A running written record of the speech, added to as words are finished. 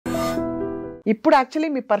ఇప్పుడు యాక్చువల్లీ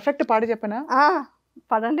మీ పర్ఫెక్ట్ పాట చెప్పనా?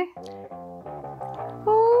 పాడండి.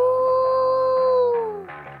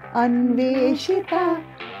 అన్వేషిత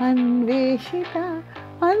అన్వేషిత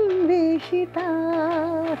అన్వేషిత.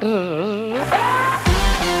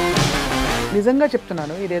 నిజంగా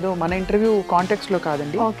చెప్తున్నాను, ఇదేదో మన ఇంటర్వ్యూ కాంటెక్స్ట్ లో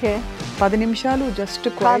కాదండి. ఓకే, 10 నిమిషాలు జస్ట్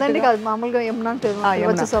కాదండి, కాదు మామూలుగా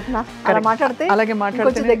ఏమన్నా స్వప్న అలా మాట్లాడితే అలాగే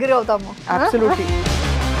మాట్లాడితే దగ్గర అవుతాము. అబ్సల్యూట్లీ.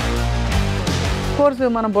 కోర్స్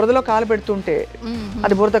మనం బురదలో కాలు పెడుతుంటే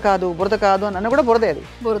అది బురద కాదు బురద కాదు అని అన్న కూడా బురదే, అది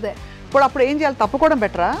బురదే. ఇప్పుడు అప్పుడు ఏం చేయాలి? తప్పుకోవడం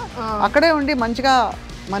బెటరా, అక్కడే ఉండి మంచిగా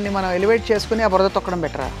మనం ఎలివేట్ చేసుకుని ఆ బురద తొక్కడం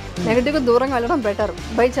బెటరా? నెగటివ్ గా దూరంగా వెళ్ళడం బెటర్.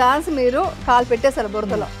 బై ఛాన్స్ మీరు కాలు పెట్టేశారు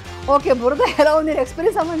బురదలో, ఓకే బురద ఎలా ఉంది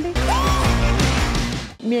ఎక్స్పీరియన్స్ అవ్వండి.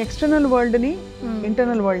 మీ ఎక్స్టర్నల్ వరల్డ్ ని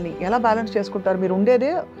ఇంటర్నల్ వరల్డ్ ని ఎలా బ్యాలెన్స్ చేసుకుంటారు? మీరు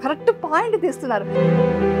ఉండేదే కరెక్ట్ పాయింట్ తీస్తున్నారు.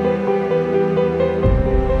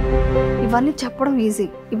 ఇవన్నీ చెప్పడం ఈజీ,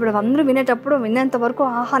 ఇప్పుడు అందరూ వినేటప్పుడు వినేంత వరకు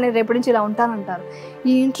ఆహా నేను రేపటి నుంచి ఇలా ఉంటానంటారు.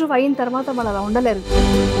 ఈ ఇంటర్వ్యూ అయిన తర్వాత మనం అలా ఉండలేరు.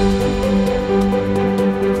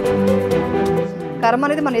 కర్మ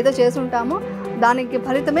అనేది మనం ఏదో చేసి ఉంటామో దానికి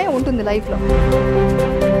ఫలితమే ఉంటుంది లైఫ్లో.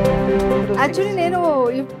 యాక్చువల్లీ నేను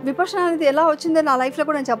విపర్శన అనేది ఎలా వచ్చిందో నా లైఫ్లో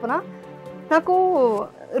కూడా నేను చెప్పనా, నాకు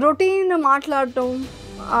రొటీన్ మాట్లాడటం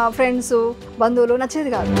ఫ్రెండ్స్ బంధువులు నచ్చేది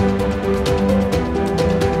కాదు.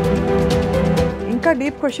 ఇంకా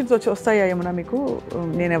డీప్ క్వశ్చన్స్ వస్తాయా ఏమన్నా మీకు?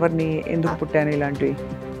 నేను ఎవరిని, ఎందుకు పుట్టాను, ఇలాంటివి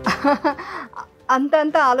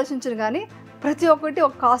అంత ఆలోచించను, కానీ ప్రతి ఒక్కటి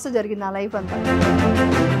ఒక కాస్ట్ జరిగింది నా లైఫ్ అంతా.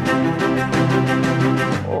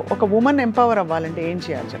 ఒక ఉమెన్ ఎంపవర్ అవ్వాలంటే ఏం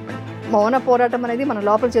చేయాలి చెప్పండి? మౌన పోరాటం అనేది మన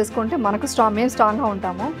లోపల చేసుకుంటే మనకు మేము స్ట్రాంగ్గా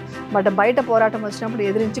ఉంటాము. బట్ బయట పోరాటం వచ్చినప్పుడు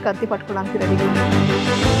ఎదిరించి కత్తి పట్టుకోవడానికి రెడీగా ఉంటాము.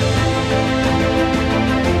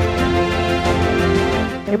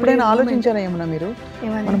 ఎప్పుడైనా ఆలోచించారా ఏమన్నా మీరు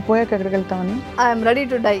మనం పోయాక ఎక్కడికి వెళ్తామని? ఐఎమ్ రెడీ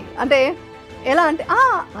టు డై అంటే ఎలా అంటే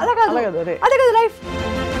అలా కాదు, అదే కదా లైఫ్.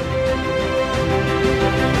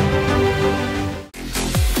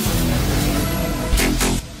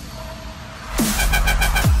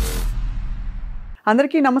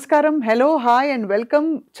 అందరికీ నమస్కారం, హలో, హాయ్ అండ్ వెల్కమ్.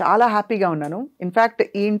 చాలా హ్యాపీగా ఉన్నాను. ఇన్ఫ్యాక్ట్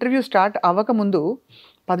ఈ ఇంటర్వ్యూ స్టార్ట్ అవ్వకముందు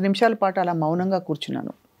 10 నిమిషాల పాటు అలా మౌనంగా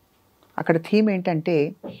కూర్చున్నాను. అక్కడ థీమ్ ఏంటంటే,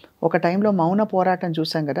 ఒక టైంలో మౌన పోరాటం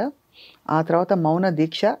చూసాం కదా, ఆ తర్వాత మౌన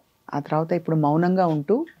దీక్ష, ఆ తర్వాత ఇప్పుడు మౌనంగా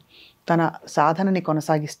ఉంటూ తన సాధనని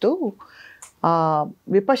కొనసాగిస్తూ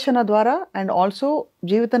విపశ్యన ద్వారా అండ్ ఆల్సో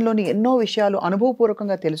జీవితంలోని ఎన్నో విషయాలు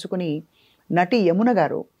అనుభవపూర్వకంగా తెలుసుకుని నటి యమున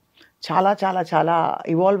గారు చాలా చాలా చాలా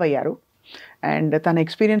ఇవాల్వ్ అయ్యారు. అండ్ తన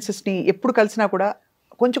ఎక్స్పీరియన్సెస్ని ఎప్పుడు కలిసినా కూడా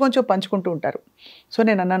కొంచెం పంచుకుంటూ ఉంటారు. సో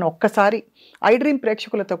నేను అన్నాను, ఒక్కసారి iDream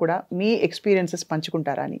ప్రేక్షకులతో కూడా మీ ఎక్స్పీరియన్సెస్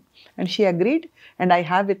పంచుకుంటారా అని. And she agreed and I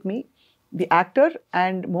have with me the actor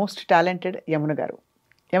and most talented Yamuna గారు.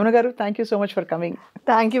 యమున గారు, thank you so much for coming.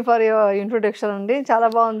 Thank you for your introduction అండి, చాలా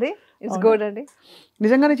బాగుంది. ఇట్స్ గుడ్ అండి.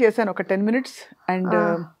 నిజంగానే చేశాను ఒక 10 minutes అండ్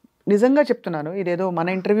నిజంగా చెప్తున్నాను, ఇదేదో మన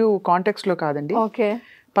ఇంటర్వ్యూ కాంటెక్స్ట్ లో కాదండి. ఓకే,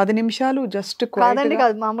 10 నిమిషాలు జస్ట్ కాదండి,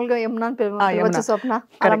 కాదు మామూలుగా ఏమన్నా స్వప్న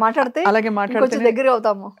అలా మాట్లాడితే అలాగే మాట్లాడితే దగ్గర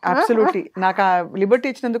అవుతాము. అబ్సల్యూట్లీ. నాకు ఆ లిబర్టీ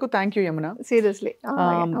ఇచ్చినందుకు thank you Yamuna. Seriously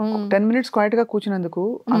 10 minutes quiet గా కూర్చున్నందుకు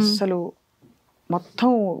అస్సలు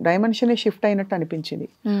మొత్తం డైమెన్షనే షిఫ్ట్ అయినట్టు అనిపించింది.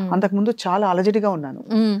 అంతకుముందు చాలా అలజడిగా ఉన్నాను.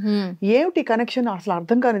 ఏమిటి కనెక్షన్ అసలు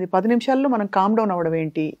అర్థం కానిది. 10 నిమిషాల్లో మనం కామ్ డౌన్ అవ్వడం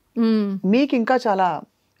ఏంటి? మీకు ఇంకా చాలా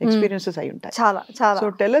ఎక్స్పీరియన్సెస్ అయి ఉంటాయి. చాలా చాలా. So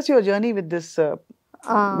tell us your journey with this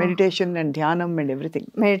meditation and ధ్యానం అండ్ ఎవ్రీథింగ్.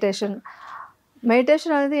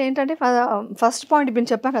 మెడిటేషన్ అనేది ఏంటంటే, ఫస్ట్ పాయింట్ ఇప్పుడు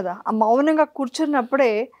చెప్పాను కదా, ఆ మౌనంగా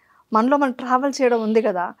కూర్చున్నప్పుడే మనలో మనం ట్రావెల్ చేయడం ఉంది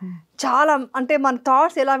కదా. చాలా అంటే మన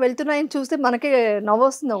థాట్స్ ఎలా వెళ్తున్నాయని చూస్తే మనకి నవ్వు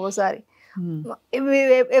వస్తుంది ఒక్కోసారి.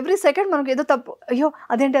 ఎవ్రీ సెకండ్ మనకు ఏదో తప్పు, అయ్యో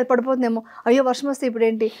అదేంటి అది పడిపోతుందేమో, అయ్యో వర్షం వస్తే ఇప్పుడు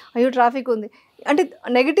ఏంటి, అయ్యో ట్రాఫిక్ ఉంది అంటే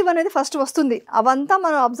నెగిటివ్ అనేది ఫస్ట్ వస్తుంది. అవంతా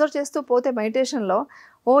మనం అబ్జర్వ్ చేస్తూ పోతే మెడిటేషన్లో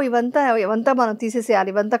ఇవంతా మనం తీసేసేయాలి,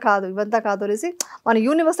 ఇవంతా కాదు అనేసి మన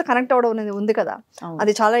యూనివర్స్తో కనెక్ట్ అవ్వడం అనేది ఉంది కదా.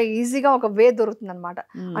 అది చాలా ఈజీగా ఒక వే దొరుకుతుంది అనమాట.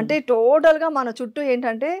 అంటే టోటల్గా మన చుట్టూ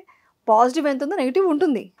ఏంటంటే పాజిటివ్ ఎంత ఉందో నెగిటివ్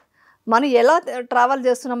ఉంటుంది. మనం ఎలా ట్రావెల్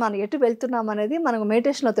చేస్తున్నాం, మనం ఎటు వెళ్తున్నాం అనేది మనకు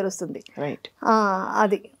మెడిటేషన్లో తెలుస్తుంది. రైట్,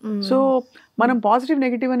 అది. సో మనం పాజిటివ్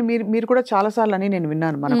నెగిటివ్ అని మీరు కూడా చాలా సార్లు అని నేను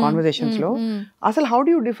విన్నాను మన కాన్వర్సేషన్స్ లో. అసలు how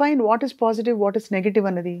do you define what is positive, what is negative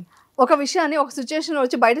అన్నది? ఒక విషయాన్ని ఒక సిచ్యుయేషన్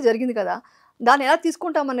వచ్చి బయట జరిగింది కదా, దాన్ని ఎలా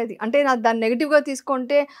తీసుకుంటాం అనేది. అంటే దాన్ని నెగిటివ్గా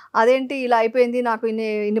తీసుకుంటే అదేంటి ఇలా అయిపోయింది, నాకు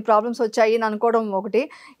ఇన్ని ప్రాబ్లమ్స్ వచ్చాయి అని అనుకోవడం ఒకటి.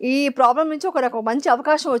 ఈ ప్రాబ్లం నుంచి ఒక మంచి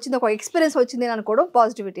అవకాశం వచ్చింది, ఒక ఎక్స్పీరియన్స్ వచ్చింది అని అనుకోవడం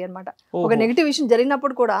పాజిటివిటీ అనమాట. ఒక నెగిటివ్ విషయం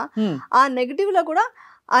జరిగినప్పుడు కూడా ఆ నెగిటివ్లో కూడా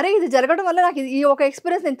అరే ఇది జరగడం వల్ల నాకు ఈ ఒక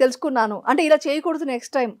ఎక్స్పీరియన్స్ నేను తెలుసుకున్నాను, అంటే ఇలా చేయకూడదు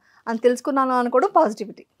నెక్స్ట్ టైం అని తెలుసుకున్నాను అనుకోవడం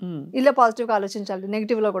పాజిటివిటీ. ఇలా పాజిటివ్గా ఆలోచించాలి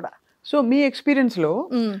నెగిటివ్లో కూడా. సో మీ ఎక్స్పీరియన్స్ లో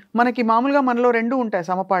మనకి మామూలుగా మనలో రెండు ఉంటాయి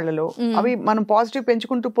సమపాళ్లలో, అవి మనం పాజిటివ్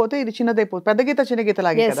పెంచుకుంటూ పోతే ఇది చిన్నదైపోతుంది, పెద్ద గీత చిన్న గీత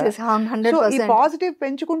లాగే కదా. సో ఈ పాజిటివ్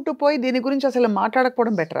పెంచుకుంటూ పోయి దీని గురించి అసలు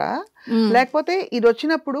మాట్లాడకపోవడం బెటరా, లేకపోతే ఇది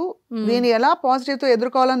వచ్చినప్పుడు దీన్ని ఎలా పాజిటివ్ తో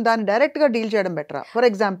ఎదుర్కోవాలని దాన్ని డైరెక్ట్ గా డీల్ చేయడం బెటరా? ఫర్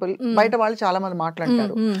ఎగ్జాంపుల్ బయట వాళ్ళు చాలా మంది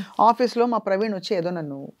మాట్లాడతారు, ఆఫీస్ లో మా ప్రవీణ్ వచ్చి ఏదో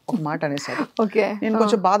నన్ను ఒక మాట అనేసారు, నేను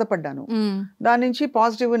కొంచెం బాధపడ్డాను, దాని నుంచి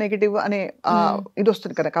పాజిటివ్ నెగిటివ్ అనే ఇది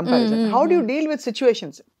వస్తుంది కదా comparison. How do you deal with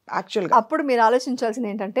situations యాక్చువల్గా? అప్పుడు మీరు ఆలోచించాల్సింది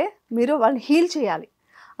ఏంటంటే మీరు వాళ్ళని హీల్ చేయాలి.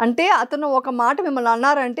 అంటే అతను ఒక మాట మిమ్మల్ని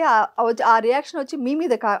అన్నారంటే ఆ రియాక్షన్ వచ్చి మీ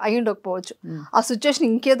మీద అయి ఉండకపోవచ్చు, ఆ సిచ్యువేషన్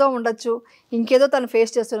ఇంకేదో ఉండొచ్చు, ఇంకేదో తను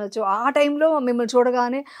ఫేస్ చేస్తుండొచ్చు, ఆ టైంలో మిమ్మల్ని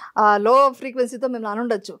చూడగానే లో ఫ్రీక్వెన్సీతో మిమ్మల్ని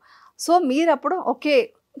అనుండొచ్చు. సో మీరు అప్పుడు ఓకే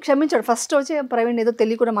క్షమించాడు, ఫస్ట్ వచ్చి ప్రవీణ్ ఏదో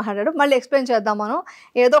తెలియకుండా మాట్లాడాడు, మళ్ళీ ఎక్స్ప్లెయిన్ చేద్దామనో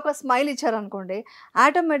ఏదో ఒక స్మైల్ ఇచ్చారనుకోండి,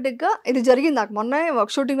 ఆటోమేటిక్గా ఇది జరిగింది. నాకు మొన్న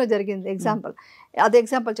ఒక షూటింగ్లో జరిగింది ఎగ్జాంపుల్, అదే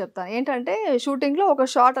ఎగ్జాంపుల్ చెప్తాను. ఏంటంటే షూటింగ్లో ఒక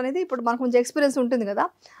షాట్ అనేది ఇప్పుడు మనకు కొంచెం ఎక్స్పీరియన్స్ ఉంటుంది కదా,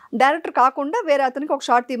 డైరెక్టర్ కాకుండా వేరే అతనికి ఒక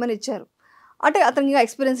షాట్ తీయమని ఇచ్చారు, అంటే అతనికి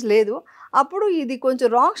ఎక్స్పీరియన్స్ లేదు. అప్పుడు ఇది కొంచెం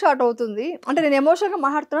రాంగ్ షాట్ అవుతుంది, అంటే నేను ఎమోషన్గా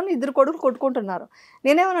మాట్లాడుతున్నాను, ఇద్దరు కొడుకులు కొట్టుకుంటున్నారు.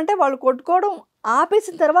 నేనేమనంటే వాళ్ళు కొట్టుకోవడం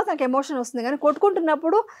ఆపేసిన తర్వాత నాకు ఎమోషన్ వస్తుంది, కానీ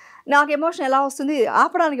కొట్టుకుంటున్నప్పుడు నాకు ఎమోషన్ ఎలా వస్తుంది,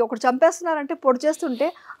 ఆపడానికి ఒకటి చంపేస్తున్నారంటే పొడి చేస్తుంటే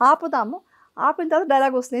ఆపుతాము, ఆపిన తర్వాత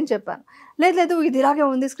డైలాగ్ వస్తుంది అని చెప్పాను. లేదు ఇది ఇలాగే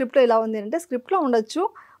ఉంది, స్క్రిప్ట్లో ఇలా ఉంది అంటే, స్క్రిప్ట్లో ఉండొచ్చు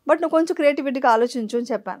బట్ నువ్వు కొంచెం క్రియేటివిటీగా ఆలోచించు అని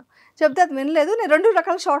చెప్పాను. చెప్తే అది వినలేదు. నేను 2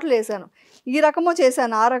 రకాల షాట్లు వేసాను, ఈ రకమో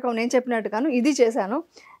చేశాను, ఆ రకం నేను చెప్పినట్టుగాను ఇది చేశాను.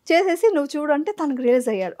 చేసేసి నువ్వు చూడు అంటే తనకు రియలైజ్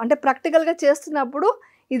అయ్యాడు, అంటే ప్రాక్టికల్గా చేస్తున్నప్పుడు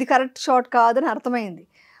ఇది కరెక్ట్ షాట్ కాదని అర్థమైంది.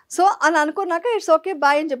 సో అని అనుకున్నాక ఇట్స్ ఓకే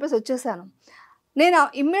బాయ్ అని చెప్పేసి వచ్చేసాను. నేను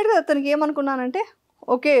ఇమ్మీడియట్గా అతనికి ఏమనుకున్నానంటే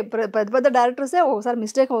ఓకే పెద్ద పెద్ద డైరెక్టర్సే ఒకసారి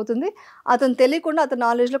మిస్టేక్ అవుతుంది, అతను తెలియకుండా అతని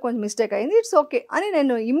నాలెడ్జ్లో కొంచెం మిస్టేక్ అయింది, ఇట్స్ ఓకే అని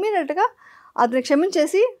నేను ఇమ్మీడియట్గా అతన్ని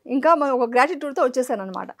క్షమించేసి ఇంకా ఒక గ్రాటిట్యూడ్తో వచ్చేసాను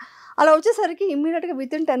అనమాట. అలా వచ్చేసరికి ఇమ్మీడియట్గా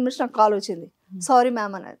వితిన్ 10 minutes నాకు కాల్ వచ్చింది, సారీ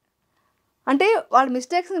మ్యామ్ అనేది. అంటే వాళ్ళ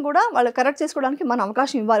మిస్టేక్స్ని కూడా వాళ్ళు కరెక్ట్ చేసుకోవడానికి మనం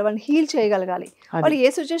అవకాశం ఇవ్వాలి, వాళ్ళని హీల్ చేయగలగాలి. వాళ్ళు ఏ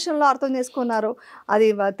సిచ్యువేషన్లో అర్థం చేసుకున్నారో అది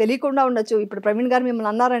తెలియకుండా ఉండొచ్చు. ఇప్పుడు ప్రవీణ్ గారు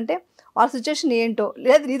మిమ్మల్ని అన్నారంటే వాళ్ళ సిచ్యువేషన్ ఏంటో,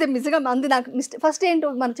 లేదా నీదే నిజంగా మంది నాకు మిస్టేక్ ఫస్ట్ ఏంటో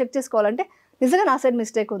మనం చెక్ చేసుకోవాలంటే నిజంగా నా సైడ్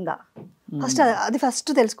మిస్టేక్ ఉందా, అది ఫస్ట్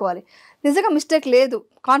తెలుసుకోవాలి. నిజంగా మిస్టేక్ లేదు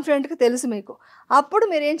కాన్ఫిడెంట్గా తెలుసు మీకు, అప్పుడు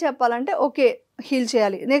మీరు ఏం చెప్పాలంటే ఓకే హీల్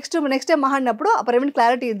చేయాలి. నెక్స్ట్ టైం మాట్లాడినప్పుడు ఆ ప్రవీణ్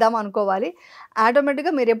క్లారిటీ ఇద్దాం అనుకోవాలి.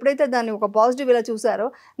 ఆటోమేటిక్గా మీరు ఎప్పుడైతే దాన్ని ఒక పాజిటివ్ ఇలా చూసారో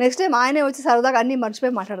నెక్స్ట్ టైం ఆయనే వచ్చి సరదాగా అన్నీ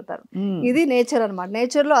మర్చిపోయి మాట్లాడతారు. ఇది నేచర్ అనమాట.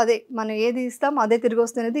 నేచర్లో అదే మనం ఏది ఇస్తాం అదే తిరిగి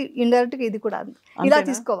వస్తున్నది, ఇండైరెక్ట్గా ఇది కూడా ఇలా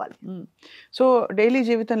తీసుకోవాలి. సో డైలీ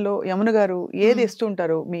జీవితంలో యమున గారు ఏది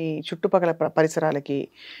ఇస్తుంటారు మీ చుట్టుపక్కల పరిసరాలకి,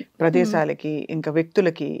 ప్రదేశాలకి, ఇంకా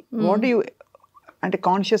వ్యక్తులకి? వాట్ యు అంటే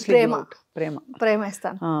కాన్షియస్లీ ప్రేమ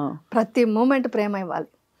ఇస్తాను. ప్రతి మూమెంట్ ప్రేమ ఇవ్వాలి.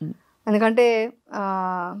 ఎందుకంటే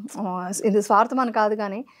ఇది స్వార్థం అని కాదు,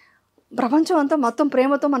 కానీ ప్రపంచం అంతా మొత్తం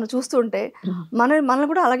ప్రేమతో మనం చూస్తుంటే మనల్ని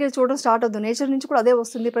కూడా అలాగే చూడడం స్టార్ట్ అవుతుంది. నేచర్ నుంచి కూడా అదే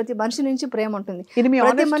వస్తుంది, ప్రతి మనిషి నుంచి ప్రేమ ఉంటుంది.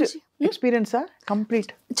 ప్రతి మనిషి ఎక్స్పీరియన్సా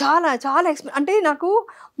కంప్లీట్ చాలా అంటే నాకు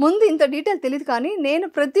ముందు ఇంత డీటెయిల్ తెలియదు, కానీ నేను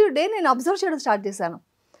ప్రతి డే నేను అబ్జర్వ్ చేయడం స్టార్ట్ చేశాను.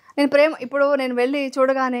 నేను ప్రేమ ఇప్పుడు నేను వెళ్ళి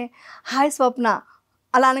చూడగానే హాయ్ స్వప్న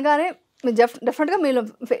అలా అనగానే డెఫినెట్గా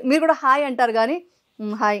మీరు కూడా హాయ్ అంటారు, కానీ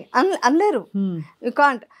హాయ్ అనలేరు, యు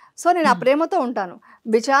కాంట్. సో నేను ఆ ప్రేమతో ఉంటాను.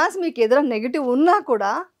 బికాస్ మీకు ఎదురు నెగిటివ్ ఉన్నా కూడా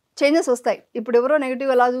చేంజెస్ వస్తాయి. ఇప్పుడు ఎవరో నెగిటివ్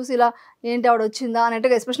ఎలా చూసి ఇలా ఏంటి ఆవిడ వచ్చిందా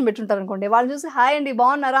అన్నట్టుగా ఎక్స్ప్రెషన్ పెట్టుంటారు అనుకోండి, వాళ్ళు చూసి హాయ్ అండి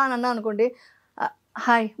బాగున్నారా అని అన్నా అనుకోండి,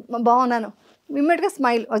 హాయ్ బాగున్నాను, ఇమ్మీడియట్గా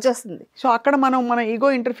స్మైల్ వచ్చేస్తుంది. సో అక్కడ మన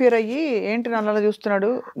ఈగో ఇంటర్ఫియర్ అయ్యి ఏంటి నన్ను అలా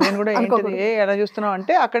చూస్తున్నాడు, నేను కూడా ఎలా చూస్తున్నావు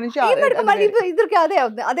అంటే అక్కడి నుంచి మళ్ళీ ఇద్దరికి అదే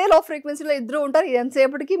అవుతుంది. అదే లో ఫ్రీక్వెన్సీలో ఇద్దరు ఉంటారు,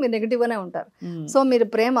 ఎంతసేపటికి మీరు నెగిటివ్గానే ఉంటారు. సో మీరు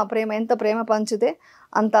ప్రేమ ఎంత ప్రేమ పంచితే,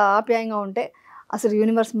 అంత ఆప్యాయంగా ఉంటే అసలు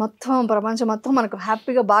యూనివర్స్ మొత్తం, ప్రపంచం మొత్తం మనకు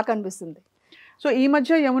హ్యాపీగా బాగా కనిపిస్తుంది. సో ఈ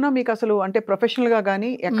మధ్య యమున మీకు అసలు అంటే ప్రొఫెషనల్గా కానీ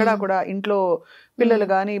ఎక్కడా కూడా ఇంట్లో పిల్లలు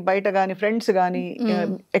కానీ బయట కానీ ఫ్రెండ్స్ కానీ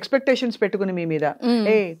ఎక్స్పెక్టేషన్స్ పెట్టుకుని మీ మీద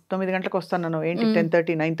 9 గంటలకు వస్తాను ఏంటి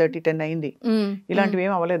 10:30, 9:30, 10 అయింది, ఇలాంటివి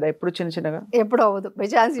ఏం అవ్వలేదా ఎప్పుడు? చిన్నగా ఎప్పుడు అవ్వదు, బై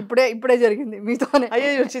ఛాన్స్ ఇప్పుడే జరిగింది మీతోనే.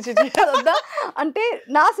 అంటే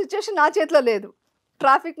నా సిచ్యువేషన్ నా చేతిలో లేదు.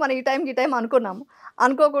 ట్రాఫిక్ మనం ఈ టైం అనుకున్నాము,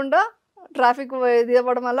 అనుకోకుండా ట్రాఫిక్ ఇది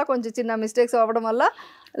అవ్వడం వల్ల కొంచెం చిన్న మిస్టేక్స్ అవ్వడం వల్ల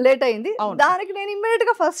లేట్ అయింది. దానికి నేను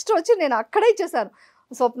ఇమ్మీడియట్గా ఫస్ట్ వచ్చి నేను అక్కడే ఇచ్చేసాను,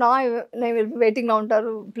 స్వప్న నేను వెయిటింగ్లో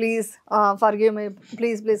ఉంటారు, please forgive me,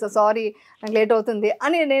 please sorry నాకు లేట్ అవుతుంది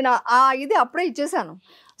అని నేను ఇది అప్పుడే ఇచ్చేసాను.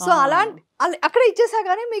 సో అక్కడే ఇచ్చేసా,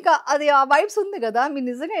 కానీ మీకు అది ఆ వైబ్స్ ఉంది కదా, మీ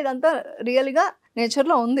నిజంగా ఇదంతా రియల్గా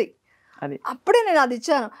నేచర్లో ఉంది. అప్పుడే నేను అది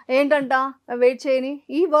ఇచ్చాను. ఏంటంట వెయిట్ చేయని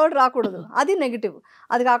ఈ వర్డ్ రాకూడదు, అది నెగిటివ్.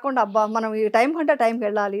 అది కాకుండా అబ్బా మనం ఈ టైం కంటే టైంకి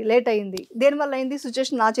వెళ్ళాలి, లేట్ అయింది, దేనివల్ల అయింది,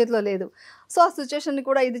 సిచ్యువేషన్ నా చేతిలో లేదు. సో ఆ సిచ్యువేషన్ని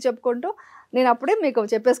కూడా ఇది చెప్పుకుంటూ నేను అప్పుడే మీకు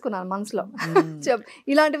చెప్పేసుకున్నాను మనసులో.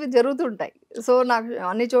 ఇలాంటివి జరుగుతుంటాయి. సో నాకు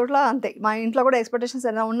అన్ని చోట్ల అంతే. మా ఇంట్లో కూడా ఎక్స్పెక్టేషన్స్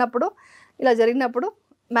ఏమైనా ఉన్నప్పుడు ఇలా జరిగినప్పుడు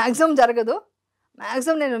మ్యాక్సిమం జరగదు.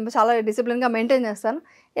 మ్యాక్సిమం నేను చాలా డిసిప్లిన్గా మెయింటైన్ చేస్తాను.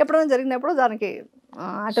 ఎప్పుడైనా జరిగినప్పుడు దానికి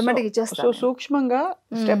ఆటోమేటిక్ ఇచ్చేస్తాను. సో సూక్ష్మంగా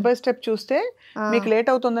స్టెప్ బై స్టెప్ చూస్తే మీకు లేట్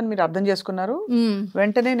అవుతుందని మీరు అర్థం చేసుకున్నారు.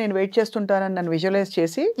 వెంటనే నేను వెయిట్ చేస్తుంటానని నన్ను విజువలైజ్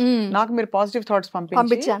చేసి నాకు మీరు పాజిటివ్ థాట్స్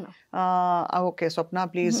పంపించాను. ఓకే స్వప్న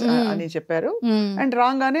ప్లీజ్ అని చెప్పారు. అండ్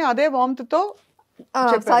రాగానే అదే వార్మ్త్ తో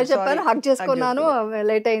సారీ చెప్పాను, హక్ చేసుకున్నాను,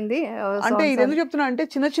 లేట్ అయింది. అంటే ఇది ఎందుకు చెప్తున్నా అంటే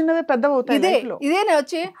చిన్న చిన్నవే పెద్ద అవుతాయి. ఇదే నేను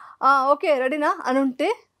వచ్చి ఓకే రెడీనా అని ఉంటే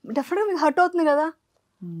డెఫినెట్గా మీకు హర్ట్ అవుతుంది కదా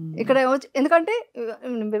ఇక్కడ. ఎందుకంటే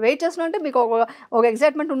వెయిట్ చేస్తున్నా అంటే మీకు ఒక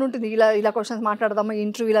ఎక్సైట్మెంట్ ఉంటుంది, ఇలా క్వశ్చన్స్ మాట్లాడదాము,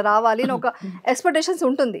 ఇంటర్వ్యూ ఇలా రావాలి అని ఒక ఎక్స్పెక్టేషన్స్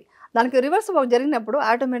ఉంటుంది. దానికి రివర్స్ జరిగినప్పుడు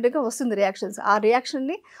ఆటోమేటిక్గా వస్తుంది రియాక్షన్స్. ఆ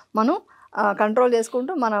రియాక్షన్ని మనం కంట్రోల్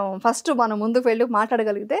చేసుకుంటూ మనం ముందుకు వెళ్ళి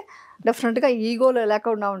మాట్లాడగలిగితే డెఫినెట్గా ఈగోలో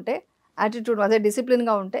లేకుండా ఉంటే, యాటిట్యూడ్ అదే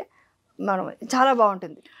డిసిప్లిన్గా ఉంటే మనం చాలా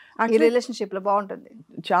బాగుంటుంది. ఈ రిలేషన్షిప్ లో బాగుంటుంది.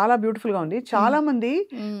 చాలా బ్యూటిఫుల్ గా ఉంది. చాలా మంది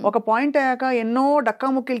ఒక పాయింట్ అయ్యాక ఎన్నో డక్కా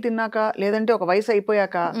ముక్కీలు తిన్నాక లేదంటే ఒక వయసు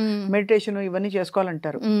అయిపోయాక మెడిటేషన్ ఇవన్నీ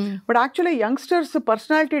చేసుకోవాలంటారు. But actually youngsters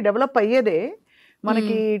personality develop అయ్యేదే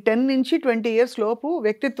మనకి 10 నుంచి 20 ఇయర్స్ లోపు.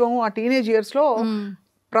 వ్యక్తిత్వం ఆ టీనేజ్ ఇయర్స్ లో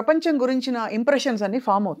ప్రపంచం గురించిన ఇంప్రెషన్స్ అన్ని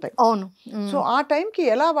ఫామ్ అవుతాయి. అవును. సో ఆ టైంకి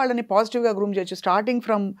ఎలా వాళ్ళని పాజిటివ్ గా గ్రూమ్ చేయొచ్చు? Starting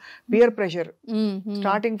from peer pressure,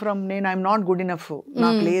 starting from నేను ఐఎమ్ నాట్ గుడ్ ఇనఫ్,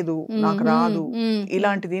 నాకు లేదు, నాకు రాదు,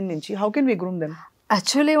 ఇలాంటి దీని నుంచి how can we groom them?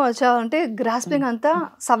 Actually వచ్చాలంటే grasping అంతా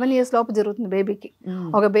 7 years లోపు జరుగుతుంది బేబీకి.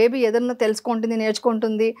 ఒక బేబీ ఏదన్నా తెలుసుకుంటుంది,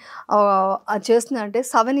 నేర్చుకుంటుంది, అది చేస్తుంది అంటే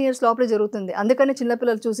 7 years లోపలే జరుగుతుంది. అందుకనే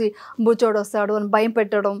చిన్నపిల్లలు చూసి బుచ్చోడు వస్తాడు అని భయం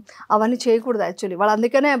పెట్టడం అవన్నీ చేయకూడదు. యాక్చువల్లీ వాళ్ళు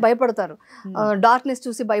అందుకనే భయపడతారు. డార్క్నెస్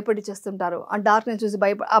చూసి భయపడి చేస్తుంటారు. ఆ డార్క్నెస్ చూసి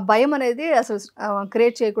ఆ భయం అనేది అసలు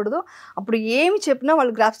క్రియేట్ చేయకూడదు. అప్పుడు ఏమి చెప్పినా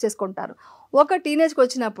వాళ్ళు గ్రాస్ప్ చేసుకుంటారు. ఒక టీనేజ్కి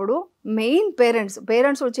వచ్చినప్పుడు మెయిన్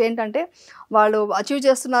పేరెంట్స్ వచ్చి ఏంటంటే వాళ్ళు అచీవ్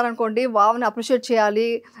చేస్తున్నారనుకోండి, వావ్ని అప్రిషియేట్ చేయాలి,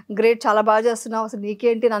 గ్రేట్ చాలా బాగా చేస్తున్నావు అసలు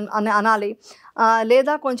నీకేంటి అని అనాలి.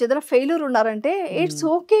 లేదా కొంచెం ఏదైనా ఫెయిల్యూర్ ఉన్నారంటే ఇట్స్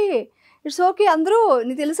ఓకే అందరూ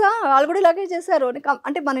నీకు తెలుసా వాళ్ళు కూడా ఇలాగే చేశారు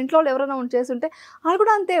అంటే మన ఇంట్లో వాళ్ళు ఎవరైనా చేస్తుంటే వాళ్ళు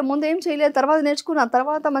కూడా అంతే, ముందు ఏం చేయలేదు, తర్వాత నేర్చుకున్నారు,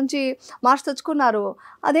 తర్వాత మంచి మార్క్స్ తెచ్చుకున్నారు,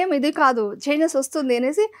 అదేం ఇది కాదు, చేంజెస్ వస్తుంది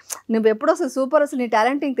అనేసి నువ్వు ఎప్పుడు అసలు సూపర్, అసలు నీ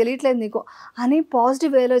టాలెంటింగ్ తెలియట్లేదు నీకు అని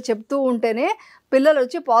పాజిటివ్ వేలో చెప్తూ ఉంటేనే పిల్లలు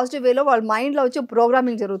వచ్చి పాజిటివ్ వేలో వాళ్ళ మైండ్లో వచ్చి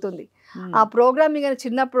ప్రోగ్రామింగ్ జరుగుతుంది. ఆ ప్రోగ్రామింగ్ అని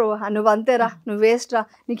చిన్నప్పుడు నువ్వు అంతేరా, నువ్వు వేస్ట్ రా,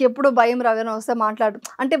 నీకు ఎప్పుడు భయం రావేనా వస్తే మాట్లాడు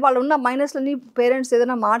అంటే వాళ్ళు ఉన్న మైనస్లని పేరెంట్స్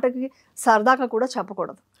ఏదైనా మాటకి సరదాగా కూడా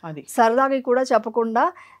చెప్పకూడదు. సరదాగా కూడా చెప్పకుండా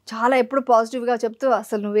చాలా ఎప్పుడు పాజిటివ్గా చెప్తూ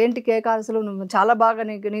అసలు నువ్వేంటి కేక, అసలు నువ్వు చాలా బాగా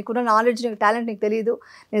నీకున్న నాలెడ్జ్, నీకు టాలెంట్ నీకు తెలియదు,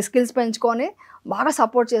 నీ స్కిల్స్ పెంచుకొని బాగా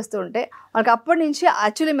సపోర్ట్ చేస్తూ ఉంటే వాళ్ళకి అప్పటి నుంచి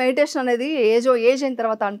యాక్చువల్లీ మెడిటేషన్ అనేది ఏజ్ అయిన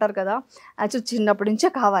తర్వాత అంటారు కదా, యాక్చువల్లీ చిన్నప్పటి నుంచే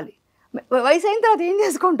కావాలి. వయసు అయిన తర్వాత ఏం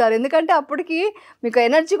చేసుకుంటారు, ఎందుకంటే అప్పటికి మీకు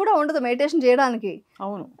ఎనర్జీ కూడా ఉండదు మెడిటేషన్ చేయడానికి.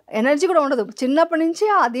 అవును, ఎనర్జీ కూడా ఉండదు. చిన్నప్పటి నుంచి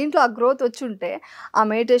దీంట్లో ఆ గ్రోత్ వచ్చి ఉంటే ఆ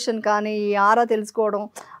మెడిటేషన్ కానీ ఈ ఆరా తెలుసుకోవడం,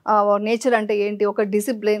 నేచర్ అంటే ఏంటి, ఒక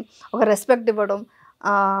డిసిప్లిన్, ఒక రెస్పెక్ట్ ఇవ్వడం,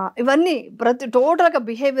 ఇవన్నీ ప్రతి టోటల్గా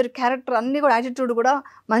బిహేవియర్, క్యారెక్టర్ అన్నీ కూడా యాటిట్యూడ్ కూడా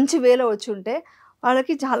మంచి వేలో వచ్చి ఉంటే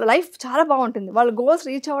వాళ్ళకి లైఫ్ చాలా బాగుంటుంది. వాళ్ళ గోల్స్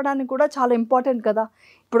రీచ్ అవ్వడానికి కూడా చాలా ఇంపార్టెంట్ కదా.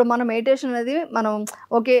 ఇప్పుడు మన మెడిటేషన్ అనేది మనం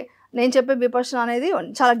ఓకే నేను చెప్పే విపర్శన అనేది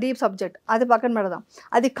చాలా డీప్ సబ్జెక్ట్, అది పక్కన పెడదాం.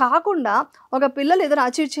 అది కాకుండా ఒక పిల్లలు ఏదైనా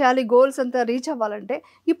అచీవ్ చేయాలి, గోల్స్ అంతా రీచ్ అవ్వాలంటే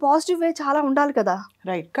ఈ పాజిటివ్ వే చాలా ఉండాలి కదా.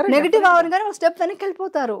 నెగిటివ్ అవ్వని కానీ స్టెప్ వెనక్కి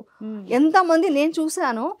వెళ్ళిపోతారు. ఎంతమంది నేను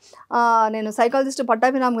చూశాను. నేను సైకాలజిస్ట్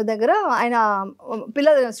పట్టాభిరామ్ దగ్గర ఆయన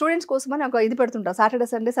స్టూడెంట్స్ కోసం అని ఒక ఇది పెడుతుంటారు, సాటర్డే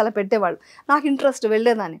సండేస్ అలా పెట్టేవాళ్ళు. నాకు ఇంట్రెస్ట్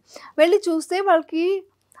వెళ్ళేదాన్ని. వెళ్ళి చూస్తే వాళ్ళకి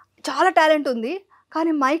చాలా టాలెంట్ ఉంది,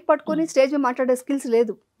 కానీ మైక్ పట్టుకొని స్టేజ్ మీద మాట్లాడే స్కిల్స్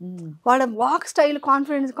లేదు, వాళ్ళ వాక్ స్టైల్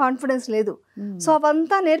కాన్ఫిడెన్స్ లేదు. సో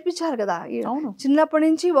అవంతా నేర్పించారు కదా చిన్నప్పటి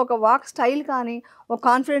నుంచి. ఒక వాక్ స్టైల్ కానీ, ఒక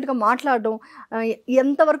కాన్ఫిడెంట్గా మాట్లాడడం,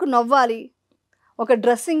 ఎంతవరకు నవ్వాలి, ఒక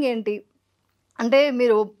డ్రెస్సింగ్ ఏంటి అంటే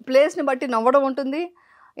మీరు ప్లేస్ని బట్టి నవ్వడం ఉంటుంది,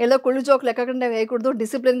 ఏదో కుళ్ళు జోకులు ఎక్కకుండా వేయకూడదు,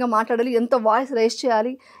 డిసిప్లిన్గా మాట్లాడాలి, ఎంత వాయిస్ రేస్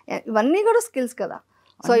చేయాలి, ఇవన్నీ కూడా స్కిల్స్ కదా.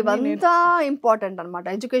 సో ఇవంతా ఇంపార్టెంట్ అనమాట.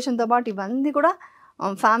 ఎడ్యుకేషన్తో పాటు ఇవన్నీ కూడా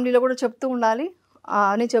ఫ్యామిలీలో కూడా చెప్తూ ఉండాలి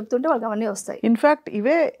అని చెప్తుంటే వాళ్ళకి అవన్నీ వస్తాయి. ఇన్ఫాక్ట్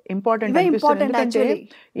ఇవే ఇంపార్టెంట్.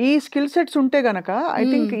 ఈ స్కిల్ సెట్స్ ఉంటే గనక ఐ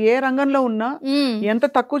థింక్ ఏ రంగంలో ఉన్నా, ఎంత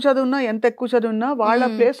తక్కువ చదువున్నా ఎంత ఎక్కువ చదువున్నా వాళ్ళ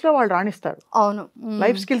ప్లేస్ లో వాళ్ళు రాణిస్తారు. అవును,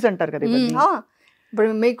 లైఫ్ స్కిల్స్ అంటారు కదా. ఇప్పుడు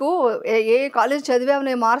మీకు ఏ కాలేజ్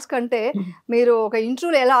చదివామనే మార్క్స్ కంటే మీరు ఒక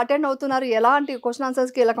ఇంటర్వ్యూలో ఎలా అటెండ్ అవుతున్నారు, ఎలాంటి క్వశ్చన్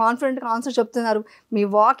ఆన్సర్స్కి ఎలా కాన్ఫిడెంట్గా ఆన్సర్ చెప్తున్నారు, మీ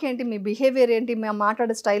వాక్ ఏంటి, మీ బిహేవియర్ ఏంటి, మీ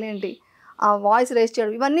మాట్లాడే స్టైల్ ఏంటి, ఆ వాయిస్ రేస్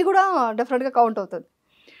చేయడం, ఇవన్నీ కూడా డెఫినెట్గా కౌంట్ అవుతుంది.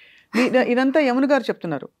 ఇదంతా యమున గారు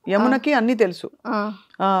చెప్తున్నారు. యమునకి అన్నీ తెలుసు.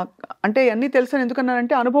 అంటే అన్నీ తెలుసు అని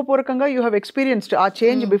ఎందుకన్నానంటే అనుభవపూర్వకంగా యూ హ్యావ్ ఎక్స్పీరియన్స్డ్ ఆ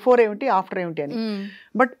చేంజ్ బిఫోర్ ఏమిటి ఆఫ్టర్ ఏమిటి అని.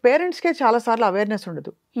 బట్ పేరెంట్స్కే చాలా సార్లు అవేర్నెస్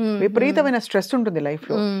ఉండదు. విపరీతమైన స్ట్రెస్ ఉంటుంది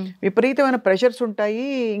లైఫ్లో, విపరీతమైన ప్రెషర్స్ ఉంటాయి.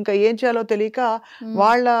 ఇంకా ఏం చేయాలో తెలియక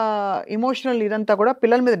వాళ్ళ ఇమోషనల్ ఇదంతా కూడా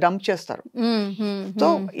పిల్లల మీద డంప్ చేస్తారు. సో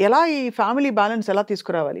ఎలా ఈ ఫ్యామిలీ బ్యాలెన్స్ ఎలా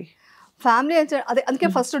తీసుకురావాలి? ఫ్యామిలీ అదే అందుకే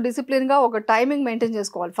ఫస్ట్ డిసిప్లిన్గా ఒక టైమింగ్ మెయింటైన్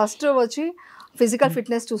చేసుకోవాలి. ఫస్ట్ వచ్చి ఫిజికల్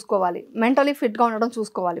ఫిట్నెస్ చూసుకోవాలి, మెంటలీ ఫిట్గా ఉండడం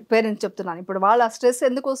చూసుకోవాలి. పేరెంట్స్ చెప్తున్నాను ఇప్పుడు వాళ్ళ స్ట్రెస్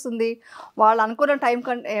ఎందుకు వస్తుంది, వాళ్ళు అనుకున్న టైం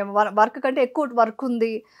కంటే వర్క్ కంటే ఎక్కువ వర్క్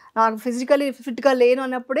ఉంది, నాకు ఫిజికలీ ఫిట్గా లేను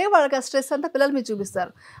అన్నప్పుడే వాళ్ళకి ఆ స్ట్రెస్ అంతా పిల్లల మీద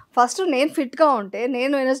చూపిస్తారు. ఫస్ట్ నేను ఫిట్గా ఉంటే,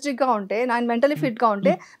 నేను ఎనర్జెటిక్గా ఉంటే, నేను మెంటలీ ఫిట్గా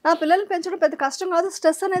ఉంటే నా పిల్లల్ని పెంచడం పెద్ద కష్టం కాదు.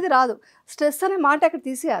 స్ట్రెస్ అనేది రాదు. స్ట్రెస్ అనే మాట అక్కడ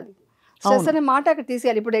తీసేయాలి. స్ట్రెస్ అనే మాట అక్కడ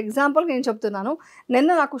తీసేయాలి. ఇప్పుడు ఎగ్జాంపుల్ నేను చెప్తున్నాను, నిన్న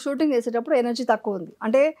నాకు షూటింగ్ చేసేటప్పుడు ఎనర్జీ తక్కువ ఉంది,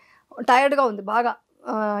 అంటే టైర్డ్గా ఉంది బాగా.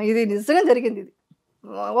 ఇది నిజంగా జరిగింది. ఇది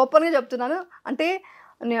ఓపెన్గా చెప్తున్నాను. అంటే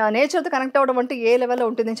నేచర్తో కనెక్ట్ అవ్వడం అంటే ఏ లెవెల్లో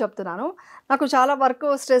ఉంటుందని చెప్తున్నాను. నాకు చాలా వర్క్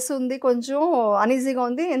స్ట్రెస్ ఉంది, కొంచెం అన్ఈజీగా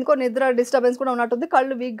ఉంది, ఎందుకో నిద్ర డిస్టర్బెన్స్ కూడా ఉన్నట్టుంది,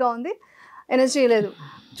 కళ్ళు వీక్గా ఉంది, ఎనర్జీ లేదు.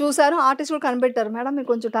 చూశాను, ఆర్టిస్ట్ కూడా కనిపెట్టారు, మేడం మీరు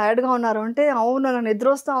కొంచెం టైర్డ్గా ఉన్నారు అంటే, అవును నాకు నిద్ర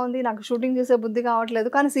వస్తూ ఉంది, నాకు షూటింగ్ చేసే బుద్ధి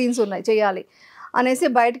కావట్లేదు, కానీ సీన్స్ ఉన్నాయి చేయాలి అనేసి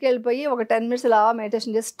బయటకు వెళ్ళిపోయి ఒక 10 minutes ఇలా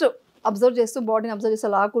మెడిటేషన్ జస్ట్ అబ్జర్వ్ చేస్తూ బాడీని అబ్జర్వ్ చేస్తూ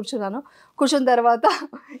అలా కూర్చున్నాను. కూర్చున్న తర్వాత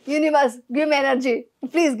universe give me energy,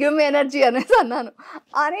 please give me energy అనేసి అన్నాను.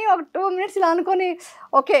 అని ఒక 2 minutes ఇలా అనుకొని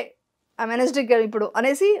ఓకే ఐఎమ్ ఎనర్జెటిక్ ఇప్పుడు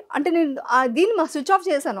అనేసి, అంటే నేను దీన్ని స్విచ్ ఆఫ్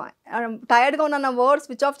చేశాను. టైర్డ్గా ఉన్న వర్డ్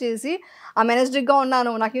స్విచ్ ఆఫ్ చేసి ఐఎమ్ ఎనర్జెటిక్గా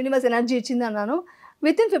ఉన్నాను, నాకు యూనివర్స్ ఎనర్జీ ఇచ్చింది అన్నాను.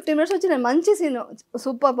 విత్ ఇన్ 15 minutes వచ్చి నేను మంచి సీన్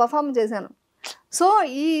సూపర్ పర్ఫార్మ్ చేశాను. సో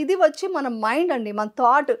ఇది వచ్చి మన మైండ్ అండి, మన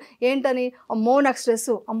థాట్ ఏంటని, అమ్మో నాకు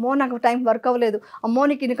స్ట్రెస్, అమ్మో నాకు టైం వర్క్ అవ్వలేదు, అమ్మో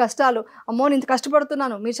నీకు ఇన్ని కష్టాలు, అమ్మో నేను ఇంత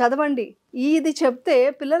కష్టపడుతున్నాను, మీరు చదవండి ఇది చెప్తే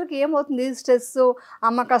పిల్లలకి ఏమవుతుంది, స్ట్రెస్,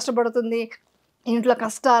 అమ్మ కష్టపడుతుంది, ఇంట్లో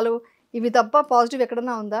కష్టాలు, ఇవి తప్ప పాజిటివ్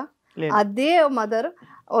ఎక్కడన్నా ఉందా? అదే మదర్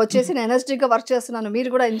వచ్చేసి నేను ఎనర్జెటిక్గా వర్క్ చేస్తున్నాను,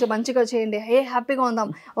 మీరు కూడా ఇంత మంచిగా చేయండి, హ్యాపీగా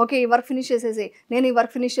ఉందాం, ఓకే ఈ వర్క్ ఫినిష్ చేసేసి నేను ఈ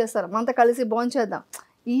వర్క్ ఫినిష్ చేస్తాను, మనతో కలిసి భోంచేద్దాం,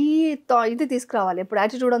 ఇది తీసుకురావాలి. ఇప్పుడు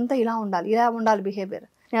యాటిట్యూడ్ అంతా ఇలా ఉండాలి బిహేవియర్.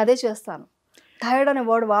 నేను అదే చేస్తాను. టైర్డ్ అనే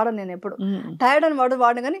వర్డ్ వాడను నేను ఎప్పుడు. టైర్డ్ అనే వర్డ్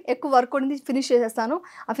వాడను, కానీ ఎక్కువ వర్క్ ఉండి ఫినిష్ చేసేస్తాను,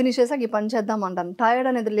 ఆ ఫినిష్ చేసాక ఈ పని చేద్దాం అంటాను. టైర్డ్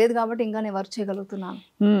అనేది లేదు కాబట్టి ఇంకా నేను వర్క్ చేయగలుగుతున్నాను.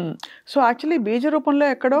 సో యాక్చువల్లీ బీజ రూపంలో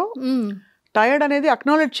ఎక్కడో టైర్డ్ అనేది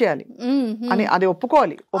అక్నాలెడ్జ్ చేయాలి అని, అది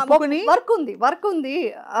ఒప్పుకోవాలి. ఒప్పుకొని వర్క్ ఉంది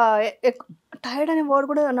టైర్డ్ అనే వర్డ్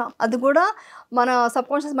కూడా, అది కూడా మన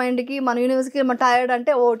సబ్కాన్షియస్ మైండ్కి, మన యూనివర్స్కి, మన టైర్డ్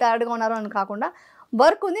అంటే ఓ టైర్డ్గా ఉన్నారు అని కాకుండా,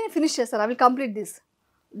 వర్క్ ఉంది నేను ఫినిష్ చేస్తాను, ఐ విల్ కంప్లీట్ దిస్,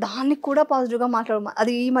 దానికి కూడా పాజిటివ్గా మాట్లాడడం,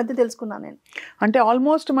 అది ఈ మధ్య తెలుసుకున్నాను నేను. అంటే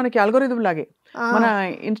ఆల్మోస్ట్ మనకి అల్గోరిథం లాగే, మన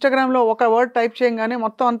ఇన్స్టాగ్రామ్ లో ఒక వర్డ్ టైప్ చేయగానే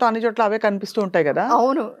మొత్తం అంతా అన్ని చోట్ల అవే కనిపిస్తూ ఉంటాయి కదా.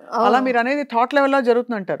 అవును, అలా మీరు అనేది థాట్ లెవెల్ లో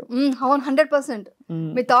జరుగుతుంది అంటారు. అవును, 100%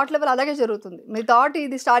 మీ థాట్ లెవెల్ అలాగే జరుగుతుంది. మీ థాట్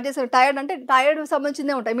ఇది స్టార్ట్ చేసిన టైర్డ్ అంటే టైర్డ్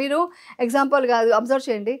సంబంధించిందే ఉంటాయి. మీరు ఎగ్జాంపుల్ కాదు అబ్జర్వ్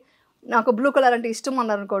చేయండి, నాకు బ్లూ కలర్ అంటే ఇష్టం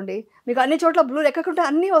అన్నారు అనుకోండి, మీకు అన్ని చోట్ల బ్లూ ఎక్కడుంటే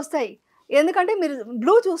అన్నీ వస్తాయి. ఎందుకంటే మీరు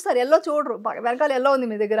బ్లూ చూస్తారు, ఎల్లో చూడరు. వెనకాల ఎల్లో ఉంది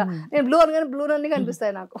మీ దగ్గర, నేను బ్లూ అనగానే బ్లూ అన్నీ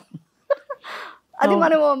కనిపిస్తాయి నాకు. అది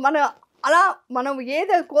మన అలా మనం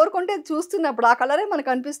ఏది కోరుకుంటే చూస్తున్నప్పుడు ఆ కలరే మనకు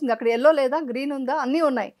కనిపిస్తుంది. అక్కడ ఎల్లో లేదా గ్రీన్ ఉందా, అన్నీ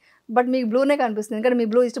ఉన్నాయి, బట్ మీకు బ్లూనే కనిపిస్తుంది, ఎందుకంటే మీ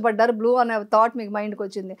బ్లూ ఇష్టపడ్డారు, బ్లూ అనే థాట్ మీకు మైండ్కి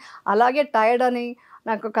వచ్చింది. అలాగే టైర్డ్ అని,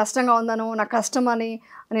 నాకు కష్టంగా ఉందను, నాకు కష్టం అని,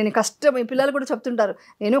 నేను మీ పిల్లలు కూడా చెప్తుంటారు,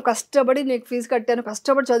 నేను కష్టపడి నీకు ఫీజు కట్టాను,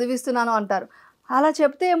 కష్టపడి చదివిస్తున్నాను అంటారు. అలా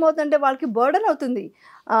చెప్తే ఏమవుతుందంటే వాళ్ళకి బర్డన్ అవుతుంది.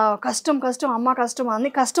 కష్టం అమ్మ కష్టం, అన్ని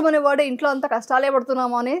కష్టం అనే వర్డే, ఇంట్లో అంతా కష్టాలే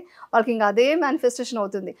పడుతున్నాము అని వాళ్ళకి ఇంకా అదే మేనిఫెస్టేషన్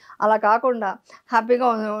అవుతుంది. అలా కాకుండా హ్యాపీగా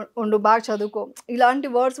ఉండు, బాగా చదువుకో, ఇలాంటి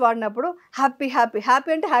వర్డ్స్ వాడినప్పుడు హ్యాపీ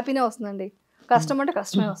అంటే హ్యాపీనే వస్తుందండి, కష్టం అంటే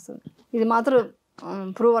కష్టమే వస్తుంది. ఇది మాత్రం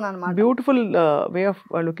ప్రూవ్ అని అనమాట. Beautiful way of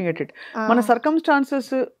looking at it. మన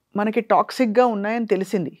సర్కమ్స్టాన్సెస్ మనకి టాక్సిక్ గా ఉన్నాయని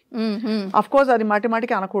తెలిసింది, అఫ్ కోర్స్ అది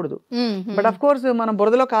మాటికి అనకూడదు, బట్ అఫ్ కోర్స్ మనం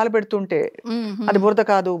బురదలో కాలు పెడుతుంటే అది బురద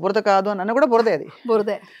కాదు అని అన్న కూడా బురదే, అది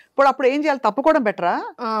బురదే. అప్పుడు ఏం చేయాలి, తప్పుకోవడం బెటరా,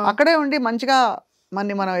 అక్కడే ఉండి మంచిగా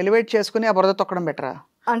మనం ఎలివేట్ చేసుకుని ఆ బురద తొక్కడం బెటరా?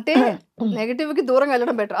 అంటే నెగిటివ్ కి దూరంగా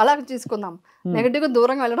వెళ్ళడం బెటర్. అలా తీసుకుందాం, నెగిటివ్ కి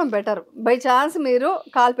దూరంగా వెళ్ళడం బెటర్. బై ఛాన్స్ మీరు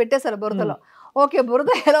కాలు పెట్టేశారు బురదలో, ఓకే బురద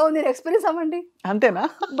ఎలా ఉంది ఎక్స్పీరియన్స్ అవ్వండి, అంతేనా?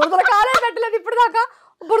 బురదలో కాలే పెట్టలేదు ఇప్పుడు దాకా,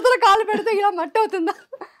 బురదలో కాలు పెడితే ఇలా మట్టి అవుతుందా,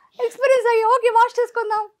 ఎక్స్పీరియన్స్ అయ్యి ఓకే వాష్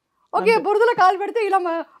చేసుకుందాం, ఓకే బురదలో కాలు పెడితే ఇలా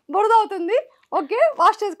బురద అవుతుంది, ఓకే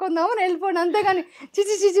వాష్ చేసుకుందాం అని వెళ్ళిపోండి. అంతేగాని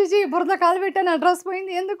చిచి బురద కాలు పెట్టాను, డ్రెస్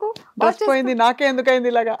పోయింది, ఎందుకు పోయింది, నాకే ఎందుకైంది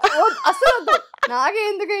ఇలాగా, అసలు వద్దు, నాకే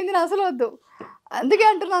ఎందుకైంది అసలు వద్దు. అందుకే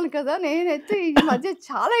అంటున్నాను కదా, నేనైతే ఈ మధ్య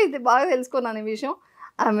చాలా ఇది బాగా తెలుసుకున్నాను ఈ విషయం.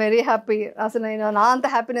 ఐఎమ్ వెరీ హ్యాపీ, అసలు నేను నా అంత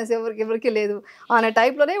హ్యాపీనెస్ ఎవరికి లేదు అనే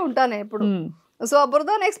టైప్లోనే ఉంటాను ఎప్పుడు. సో ఆ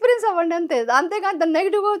బురదను ఎక్స్పీరియన్స్ అవ్వండి అంతే, అంతేగాని దాన్ని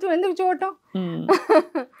నెగిటివ్గా ఎందుకు చూడటం.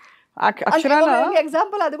 అక్షరాల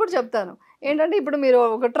ఎగ్జాంపుల్ అది కూడా చెప్తాను ఏంటంటే, ఇప్పుడు మీరు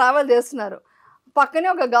ఒక ట్రావెల్ చేస్తున్నారు, పక్కనే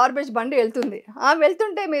ఒక గార్బేజ్ బండి వెళ్తుంది.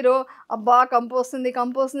 వెళ్తుంటే మీరు అబ్బా కంపు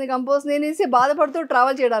వస్తుంది అనేసి బాధపడుతూ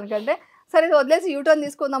ట్రావెల్ చేయడానికంటే, సరే ఇది వదిలేసి యూటర్న్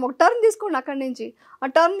తీసుకుందాం, ఒక టర్న్ తీసుకోండి అక్కడి నుంచి. ఆ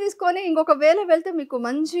టర్న్ తీసుకొని ఇంకొక వేలో వెళ్తే మీకు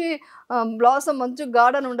మంచి బ్లాసమ్, మంచి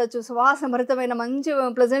గార్డెన్ ఉండొచ్చు, సువాసభరితమైన మంచి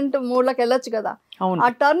ప్లెజెంట్ మూడ్లోకి వెళ్ళొచ్చు కదా. ఆ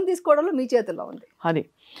టర్న్ తీసుకోవడంలో మీ చేతుల్లో ఉంది. అది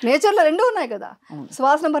నేచర్లో రెండు ఉన్నాయి కదా,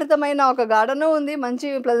 సువాసనభరితమైన ఒక గార్డెన్ ఉంది, మంచి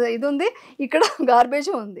ఇది ఉంది, ఇక్కడ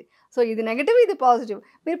గార్బేజ్ ఉంది. సో ఇది నెగిటివ్, ఇది పాజిటివ్.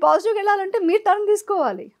 మీరు పాజిటివ్కి వెళ్ళాలంటే మీరు టర్న్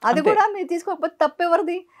తీసుకోవాలి. అది కూడా మీరు తీసుకోకపోతే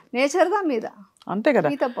తప్పెవరిది? నేచర్దా మీద. అంతే కదా,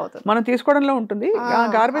 మనం తీసుకోవడంలో ఉంటుంది.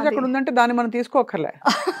 గార్బేజ్ అక్కడ ఉందంటే దాన్ని మనం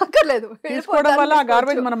తీసుకోక్కర్లేదు. తీసుకోవడం వల్ల ఆ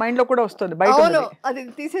గార్బేజ్ మన మైండ్ లో కూడా వస్తుంది, బయట అది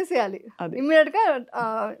తీసేసేయాలి ఇమ్మీడియట్ గా.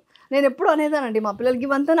 నేను ఎప్పుడు అనేదానండి మా పిల్లలకి,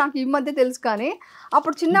 ఇవంతా నాకు ఈ మధ్య తెలుసు, కానీ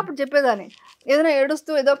అప్పుడు చిన్నప్పుడు చెప్పేదాన్ని. ఏదైనా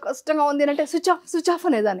ఏడుస్తూ ఏదో కష్టంగా ఉంది అంటే స్విచ్ ఆఫ్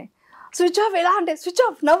అనేదాన్ని. స్విచ్ ఆఫ్ ఎలా అంటే, స్విచ్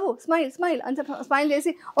ఆఫ్, నవ్వు, స్మైల్ అని చెప్పి స్మైల్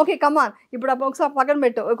చేసి, ఓకే కమాన్ ఇప్పుడు ఒకసారి పక్కన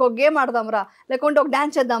పెట్టు, ఒక గేమ్ ఆడదాం రా, లేకుంటే ఒక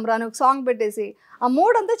డ్యాన్స్ చేద్దాం రా అని ఒక సాంగ్ పెట్టేసి ఆ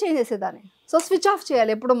మూడ్ అంతా చేంజ్ చేసేదాన్ని. సో స్విచ్ ఆఫ్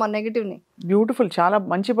చేయాలి ఎప్పుడు మన నెగిటివ్ని. బ్యూటిఫుల్, చాలా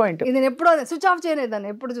మంచి పాయింట్. ఇది నేను ఎప్పుడు స్విచ్ ఆఫ్ చేయలేదాన్ని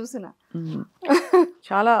ఎప్పుడు చూసినా.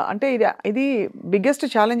 చాలా అంటే ఇది బిగ్గెస్ట్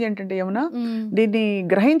ఛాలెంజ్ ఏంటంటే ఏమన్నా దీన్ని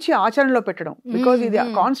గ్రహించి ఆచరణలో పెట్టడం. బికాజ్ ఇది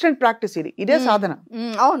కాన్స్టెంట్ ప్రాక్టీస్, ఇదే సాధన.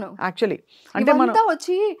 అవును, యాక్చువల్లీ అంటే మనం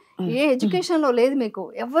వచ్చి ఏ ఎడ్యుకేషన్ లో లేదు, మీకు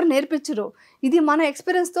ఎవరు నేర్పించరు. ఇది మన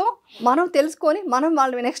ఎక్స్పీరియన్స్ తో మనం తెలుసుకొని మనం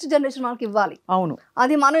వాళ్ళ నెక్స్ట్ జనరేషన్ వాళ్ళకి ఇవ్వాలి. అవును,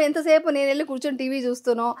 అది మనం ఎంతసేపు నేను వెళ్ళి కూర్చొని టీవీ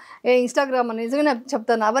చూస్తానో, ఇన్స్టాగ్రామ్ నిజంగా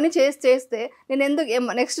చెప్తాను, అవన్నీ చేస్తే నేను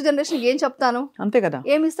ఎందుకు నెక్స్ట్ జనరేషన్కి ఏం చెప్తాను? అంతే కదా,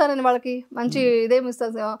 ఏమి ఇస్తానని వాళ్ళకి మంచి ఇదేమి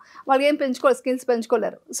ఇస్తాను? వాళ్ళకి ఏం పెంచుకోవాలి, స్కిల్స్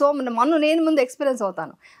పెంచుకోలేరు. సో నేను ముందు ఎక్స్పీరియన్స్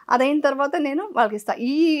అవుతాను, అదైన తర్వాత నేను వాళ్ళకి ఇస్తాను.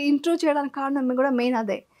 ఈ ఇంట్రూవ్ చేయడానికి కారణం కూడా మెయిన్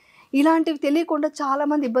అదే. ఇలాంటివి తెలియకుండా చాలా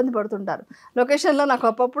మంది ఇబ్బంది పడుతుంటారు. లొకేషన్లో నాకు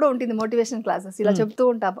అప్పుడు ఉంటుంది మోటివేషన్ క్లాసెస్, ఇలా చెప్తూ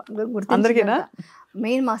ఉంటా. గుర్తించిన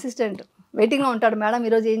మెయిన్ మా అసిస్టెంట్ వెయిటింగ్లో ఉంటాడు, మేడం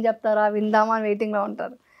ఈరోజు ఏం చెప్తారా విందామా అని వెయిటింగ్లో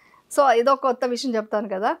ఉంటారు. సో ఏదో కొత్త విషయం చెప్తాను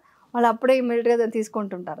కదా, వాళ్ళు అప్పుడే ఇమ్మీడియట్గా దాన్ని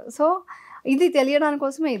తీసుకుంటుంటారు. సో ఇది తెలియడానికి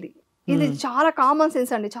కోసమే ఇది చాలా కామన్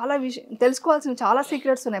సెన్స్ అండి. చాలా విషయం తెలుసుకోవాల్సిన చాలా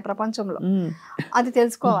సీక్రెట్స్ ఉన్నాయి ప్రపంచంలో, అది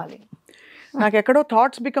తెలుసుకోవాలి. నాకు ఎక్కడో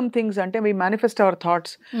థాట్స్ బికమ్ థింగ్స్ అంటే వి manifest our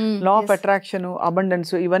thoughts, law of attraction,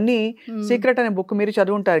 abundance, ఇవన్నీ సీక్రెట్ అనే బుక్ మీరు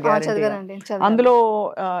చదువుంటారు గ్యారెంటీ. అందులో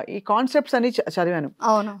ఈ కాన్సెప్ట్స్ అన్ని చదివాను.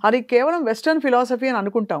 అది కేవలం వెస్టర్న్ ఫిలాసఫీ అని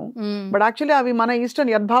అనుకుంటాం, బట్ యాక్చువల్లీ అవి మన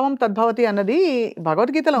ఈస్టర్న్ యద్భావం తద్భవతి అన్నది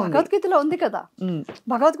భగవద్గీతలో ఉంది కదా.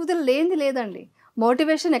 భగవద్గీతలో లేనిది లేదండి.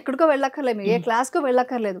 మోటివేషన్ ఎక్కడికో వెళ్ళక్కర్లేదు, ఏ క్లాస్కో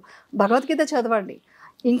వెళ్ళక్కర్లేదు, భగవద్గీత చదవండి.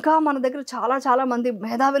 ఇంకా మన దగ్గర చాలా చాలా మంది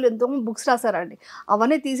మేధావులు ఎంతో బుక్స్ రాశారండి,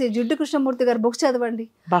 అవన్నీ తీసి జిడ్డు కృష్ణమూర్తి గారి బుక్స్ చదవండి.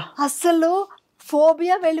 అస్సలు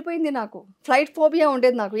ఫోబియా వెళ్ళిపోయింది నాకు, ఫ్లైట్ ఫోబియా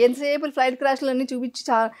ఉండేది నాకు. ఎంతసేపు ఫ్లైట్ క్రాష్లు అన్నీ చూపించి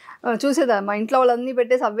చూసేదా, మా ఇంట్లో వాళ్ళన్నీ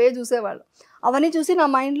పెట్టేసి అవే చూసేవాళ్ళు. అవన్నీ చూసి నా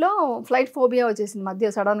మైండ్లో ఫ్లైట్ ఫోబియా వచ్చేసింది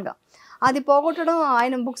మధ్య సడన్గా. అది పోగొట్టడం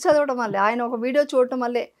ఆయన బుక్స్ చదవడం వల్లే, ఆయన ఒక వీడియో చూడటం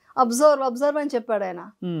వల్లే. అబ్జర్వ్ అని చెప్పాడు ఆయన.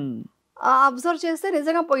 అబ్జర్వ్ చేస్తే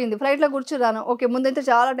నిజంగా పోయింది. ఫ్లైట్లో కూర్చున్నాను, ఓకే ముందైతే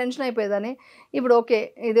చాలా టెన్షన్ అయిపోయేదని, ఇప్పుడు ఓకే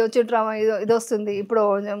ఇది వచ్చి డ్రామా ఇది వస్తుంది, ఇప్పుడు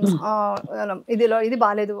ఇది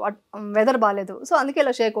బాగాలేదు, వెదర్ బాగాలేదు, సో అందుకే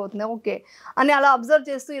ఇలా షేక్ అవుతుంది ఓకే అని అలా అబ్జర్వ్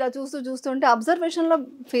చేస్తూ ఇలా చూస్తుంటే అబ్జర్వేషన్లో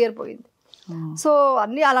ఫియర్ పోయింది. సో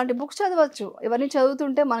అన్నీ అలాంటి బుక్స్ చదవచ్చు. ఇవన్నీ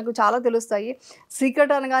చదువుతుంటే మనకు చాలా తెలుస్తాయి.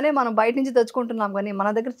 సీక్రెట్ అనగానే మనం బయట నుంచి తెచ్చుకుంటున్నాం, కానీ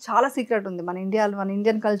మన దగ్గర చాలా సీక్రెట్ ఉంది. మన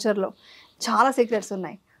ఇండియన్ కల్చర్లో చాలా సీక్రెట్స్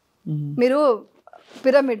ఉన్నాయి. మీరు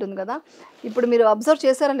పిరమిడ్ ఉంది కదా, ఇప్పుడు మీరు అబ్జర్వ్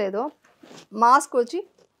చేశారా లేదో, మాస్క్ వచ్చి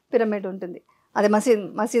పిరమిడ్ ఉంటుంది, అదే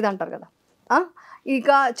మసీద్ అంటారు కదా. ఇక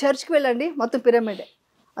చర్చ్కి వెళ్ళండి, మొత్తం పిరమిడే.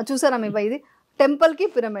 చూసారా మీ ఇది టెంపుల్కి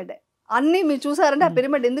పిరమిడే. అన్నీ మీరు చూసారంటే ఆ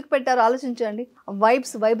పిరమిడ్ ఎందుకు పెట్టారో ఆలోచించండి.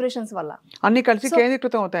 వైబ్రేషన్స్ వల్ల అన్ని కలిసి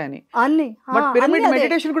కేంద్రీకృతం అవుతాయని.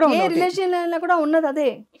 ఏ రిలీజియన్లో కూడా ఉన్నది అదే,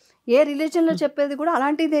 ఏ రిలీజియన్లో చెప్పేది కూడా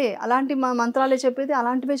అలాంటిదే, అలాంటి మంత్రాలే చెప్పేది,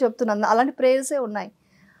 అలాంటివే చెప్తున్నాను, అలాంటి ప్రేయర్సే ఉన్నాయి.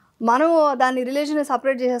 మనం దాన్ని రిలీజియన్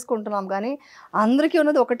సపరేట్ చేసేసుకుంటున్నాం, కానీ అందరికీ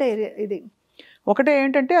ఉన్నది ఒకటే. ఒకటే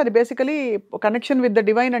ఏంటంటే అది basically connection with the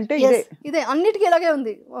divine అంటే ఇదే అన్నిటికీ ఇలాగే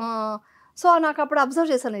ఉంది. సో నాకు అప్పుడు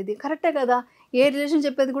అబ్జర్వ్ చేశాను, ఇది కరెక్టే కదా, ఏ రిలీజియన్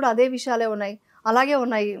చెప్పేది కూడా అదే విషయాలే ఉన్నాయి, అలాగే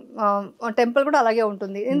ఉన్నాయి. టెంపుల్ కూడా అలాగే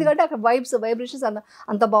ఉంటుంది, ఎందుకంటే అక్కడ వైబ్రేషన్స్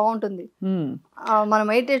అంత బాగుంటుంది. మనం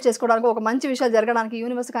మెడిటేట్ చేసుకోవడానికి, ఒక మంచి విషయాలు జరగడానికి,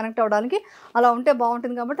 యూనివర్స్ కనెక్ట్ అవ్వడానికి అలా ఉంటే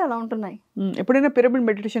బాగుంటుంది, కాబట్టి అలా ఉంటున్నాయి. ఎప్పుడైనా పిరమిడ్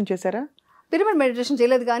మెడిటేషన్ చేశారా? పిరమిడ్ మెడిటేషన్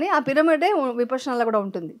చేయలేదు, కానీ ఆ పిరమిడే విపక్షణలో కూడా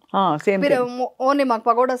ఉంటుంది. ఓన్లీ మాకు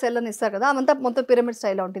పగోడా సెల్ అని ఇస్తారు కదా, అదంతా మొత్తం పిరమిడ్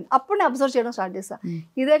స్టైల్లో ఉంటుంది. అప్పుడు నేను అబ్జర్వ్ చేయడం స్టార్ట్ చేస్తాను,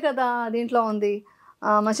 ఇదే కదా దీంట్లో ఉంది,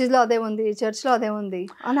 మసీద్లో అదే ఉంది, చర్చ్లో అదే ఉంది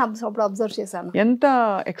అని అప్పుడు అబ్జర్వ్ చేశాను. ఎంత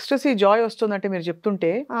ఎక్స్ట్రెసీ జాయ్ వస్తుందంటే మీరు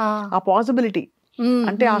చెప్తుంటే ఆ పాసిబిలిటీ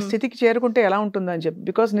అంటే ఆ స్థితికి చేరుకుంటే ఎలా ఉంటుందని చెప్పి.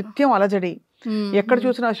 బికాస్ నిత్యం అలజడి, ఎక్కడ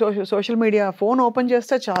చూసినా సోషల్ మీడియా, ఫోన్ ఓపెన్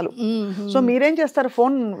చేస్తే చాలు. సో మీరేం చేస్తారు,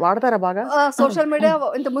 ఫోన్ వాడతారా బాగా? సోషల్ మీడియా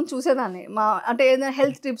ఇంతకుముందు చూసేదాన్ని, అంటే ఏదైనా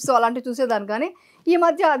హెల్త్ టిప్స్ అలాంటివి చూసేదాన్ని, కానీ ఈ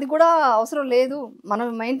మధ్య అది కూడా అవసరం లేదు, మనం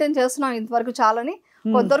మెయింటైన్ చేస్తున్నాం ఇంతవరకు చాలని.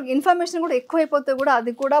 కొంతవరకు ఇన్ఫర్మేషన్ కూడా ఎక్కువైపోతే కూడా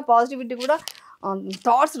అది కూడా పాజిటివిటీ కూడా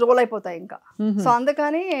థాట్స్ రోల్ అయిపోతాయి ఇంకా. సో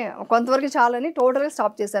అందుకని కొంతవరకు చాలని టోటల్గా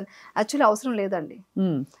స్టాప్ చేశాను. యాక్చువల్లీ అవసరం లేదండి,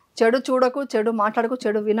 చెడు చూడకు, చెడు మాట్లాడకు,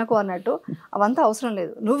 చెడు వినకు అన్నట్టు అవంతా అవసరం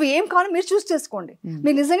లేదు. నువ్వు ఏం కావాలో మీరు చూస్ చేసుకోండి.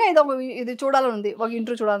 మీకు నిజంగా ఇది చూడాలని ఉంది, ఒక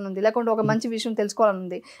ఇంటర్వ్యూ చూడాలని ఉంది, లేకుంటే ఒక మంచి విషయం తెలుసుకోవాలని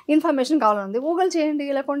ఉంది, ఇన్ఫర్మేషన్ కావాలని ఉంది, గూగుల్ చేయండి,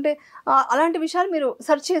 లేకుంటే అలాంటి విషయాలు మీరు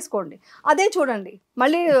సెర్చ్ చేసుకోండి, అదే చూడండి.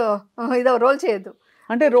 మళ్ళీ ఇదో రోల్ చేయొద్దు.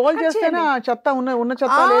 అంటే రోల్ చేస్తేనే చెత్త ఉన్న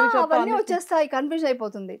చెత్త అవన్నీ వచ్చేస్తాయి, కన్ఫ్యూజ్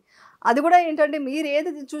అయిపోతుంది. అది కూడా ఏంటంటే మీరు ఏది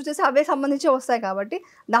చూస్ చేస్తే అవే సంబంధించి వస్తాయి కాబట్టి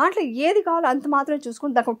దాంట్లో ఏది కావాలో అంత మాత్రమే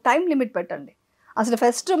చూసుకుని దానికి ఒక టైం లిమిట్ పెట్టండి. అసలు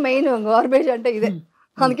ఫస్ట్ మెయిన్ గార్బేజ్ అంటే ఇదే.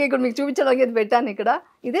 అందుకే ఇక్కడ మీకు చూపించడానికి ఇది పెట్టాను. ఇక్కడ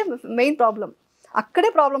ఇదే మెయిన్ ప్రాబ్లం, అక్కడే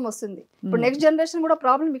ప్రాబ్లం వస్తుంది. ఇప్పుడు నెక్స్ట్ జనరేషన్ కూడా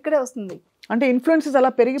ప్రాబ్లం ఇక్కడే వస్తుంది. అంటే ఇన్ఫ్లుయెన్సెస్ అలా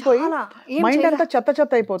పెరిగిపోయి మైండ్ అంతా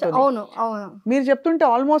చెత్త అయిపోతుంది. అవును అవును. మీరు చెప్తుంటే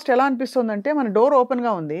ఆల్మోస్ట్ ఎలా అనిపిస్తుంది అంటే, మన డోర్ ఓపెన్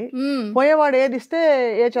గా ఉంది, పోయేవాడు ఏది ఇస్తే,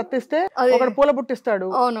 ఏ చెత్త ఇస్తే, ఒకడు పూల బుట్టిస్తాడు,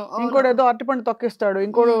 ఇంకోటి ఏదో అరటిపండు తొక్కిస్తాడు,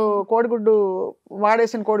 ఇంకోడు కోడిగుడ్డు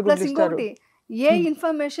వాడేసిన కోడిగుడ్డు ఇస్తాడు. ఏ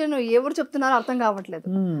ఇన్ఫర్మేషన్ ఎవరు చెప్తున్నారో అర్థం కావట్లేదు.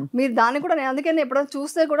 మీరు దాన్ని కూడా అందుకని ఎప్పుడైనా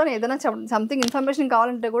చూస్తే కూడా ఏదైనా సంథింగ్ ఇన్ఫర్మేషన్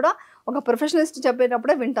కావాలంటే కూడా ఒక ప్రొఫెషనలిస్ట్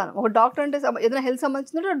చెప్పేటప్పుడే వింటాను. ఒక డాక్టర్ అంటే ఏదైనా హెల్త్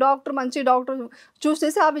సంబంధించిన డాక్టర్, మంచి డాక్టర్ చూస్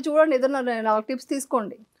చేసి అవి చూడండి, ఏదైనా టిప్స్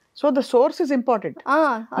తీసుకోండి. So the source is important.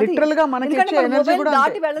 Literal గా మనకి ఇచ్చే ఎనర్జీ కూడా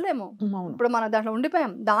దాటి వెళ్ళలేము. ఇప్పుడు మనం దాంట్లో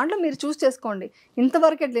ఉండిపోయాం. దాంట్లో మీరు చూస్ చేసుకోండి,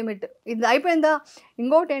 ఇంతవరకే లిమిట్, ఇది అయిపోయిందా.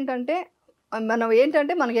 ఇంకొకటి ఏంటంటే మనం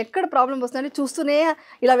ఏంటంటే మనకి ఎక్కడ ప్రాబ్లం వస్తుందంటే చూస్తూనే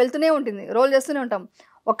ఇలా వెళ్తూనే ఉంటుంది, రోల్ చేస్తూనే ఉంటాం.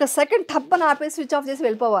 ఒక సెకండ్ తప్పని ఆపేసి స్విచ్ ఆఫ్ చేసి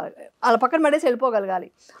వెళ్ళిపోవాలి, అలా పక్కన పడేసి వెళ్ళిపోగలగాలి.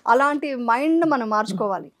 అలాంటి మైండ్ మనం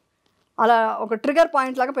మార్చుకోవాలి. అలా ఒక ట్రిగర్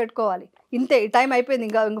పాయింట్ లాగా పెట్టుకోవాలి. ఇంతే, టైం అయిపోయింది,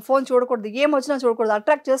 ఇంకా ఫోన్ చూడకూడదు, ఏం వచ్చినా చూడకూడదు,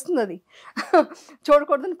 అట్రాక్ట్ చేస్తుంది అది,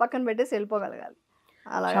 చూడకూడదు, పక్కన పెట్టేసి వెళ్ళిపోగలగాలి.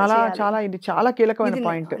 చాలా చాలా ఇది చాలా కీలకమైన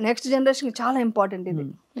పాయింట్. నెక్స్ట్ జనరేషన్ చాలా ఇంపార్టెంట్ ఇది.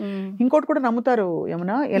 ఇంకోటి కూడా నమ్ముతారు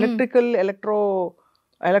ఏమన్నా,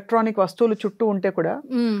 ఎలక్ట్రానిక్ వస్తువులు చుట్టూ ఉంటే కూడా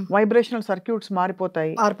వైబ్రేషనల్ సర్క్యూట్స్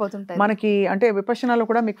మారిపోతాయి. మనకి అంటే విపక్షణాలు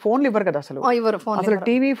కూడా మీకు ఫోన్లు ఇవ్వరు కదా అసలు. అసలు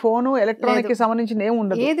టీవీ, ఫోన్, ఎలక్ట్రానిక్ కి సంబంధించిన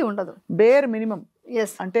ఏది ఉండదు. Bear minimum.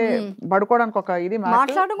 అంటే పడుకోవడానికి ఒక ఇది,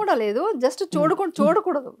 మాట్లాడడం కూడా లేదు, జస్ట్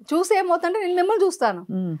చూడకూడదు. చూసి ఏమవుతుంటే నేను మిమ్మల్ని చూస్తాను,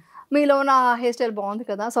 మీలో నా హెయిర్ స్టైల్ బాగుంది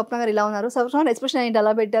కదా, స్వప్న గారు ఇలా ఉన్నారు, స్వప్న ఎక్స్ప్రెషన్ ఏంటి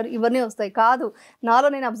అలా పెట్టారు, ఇవన్నీ వస్తాయి. కాదు, నాలో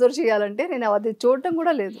నేను అబ్జర్వ్ చేయాలంటే నేను అది చూడటం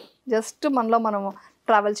కూడా లేదు, జస్ట్ మనలో మనం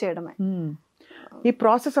ట్రావెల్ చేయడమే. ఈ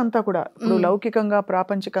ప్రాసెస్ అంతా కూడా ఇప్పుడు లౌకికంగా,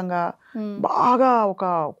 ప్రాపంచికంగా బాగా ఒక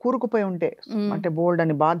కూరుకుపోయి ఉంటే, అంటే బోల్డ్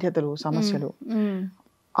అని బాధ్యతలు, సమస్యలు,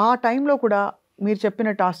 ఆ టైంలో కూడా మీరు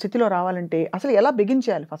చెప్పినట్టు ఆ స్థితిలో రావాలంటే అసలు ఎలా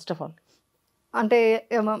బిగించాలి ఫస్ట్ ఆఫ్ ఆల్? అంటే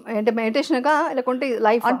మెడిటేషన్ గా, లేకుంటే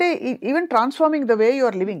లైఫ్, అంటే even transforming the way you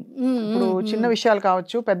are living. ఇప్పుడు చిన్న విషయాలు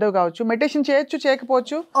కావచ్చు, పెద్దవి కావచ్చు, మెడిటేషన్ చేయొచ్చు,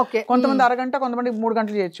 చేయకపోవచ్చు. కొంతమంది అరగంట, కొంతమంది 3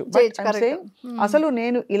 గంటలు చేయొచ్చు. అసలు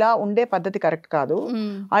నేను ఇలా ఉండే పద్ధతి కరెక్ట్ కాదు,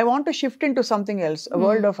 I want to shift in to something else,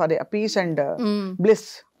 world of అదే పీస్ అండ్ బ్లిస్.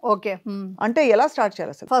 ఓకే, అంటే ఎలా స్టార్ట్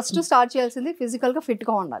చేయాలి అసలు? ఫస్ట్ స్టార్ట్ చేయాల్సింది ఫిజికల్ గా ఫిట్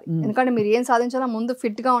గా ఉండాలి. ఎందుకంటే మీరు ఏం సాధించాలో ముందు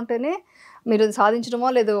ఫిట్ గా ఉంటేనే మీరు సాధించడమో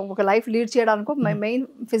లేదు ఒక లైఫ్ లీడ్ చేయడానికో మెయిన్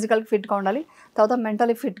ఫిజికల్ ఫిట్గా ఉండాలి. తర్వాత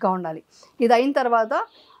మెంటలీ ఫిట్గా ఉండాలి. ఇది అయిన తర్వాత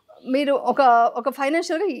మీరు ఒక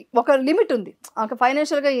ఫైనాన్షియల్గా ఒక లిమిట్ ఉంది. ఒక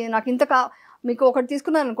ఫైనాన్షియల్గా నాకు మీకు ఒకటి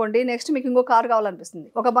తీసుకున్నాను అనుకోండి, నెక్స్ట్ మీకు ఇంకో కార్ కావాలనిపిస్తుంది,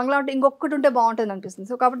 ఒక బంగ్లా ఉంటే ఇంకొకటి ఉంటే బాగుంటుంది అనిపిస్తుంది.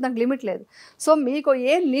 సో కాబట్టి నాకు లిమిట్ లేదు. సో మీకు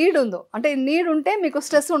ఏ నీడ్ ఉందో, అంటే నీడ్ ఉంటే మీకు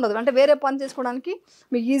స్ట్రెస్ ఉండదు, అంటే వేరే పని చేసుకోవడానికి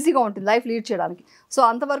మీకు ఈజీగా ఉంటుంది లైఫ్ లీడ్ చేయడానికి. సో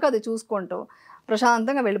అంతవరకు అది చూసుకుంటూ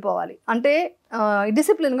ప్రశాంతంగా వెళ్ళిపోవాలి. అంటే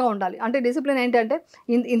డిసిప్లిన్గా ఉండాలి. అంటే డిసిప్లిన్ ఏంటంటే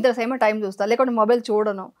ఇంత సేమ టైం చూస్తా, లేకుంటే మొబైల్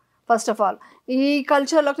చూడను. ఫస్ట్ ఆఫ్ ఆల్ ఈ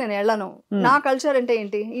కల్చర్లోకి నేను వెళ్ళను. నా కల్చర్ అంటే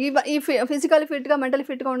ఏంటి, ఈ ఫిజికల్లీ ఫిట్గా, మెంటలీ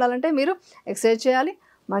ఫిట్గా ఉండాలంటే మీరు ఎక్సర్సైజ్ చేయాలి,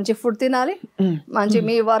 మంచి ఫుడ్ తినాలి, మంచి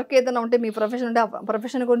మీ వర్క్ ఏదైనా ఉంటే, మీ ప్రొఫెషన్ ఉంటే ఆ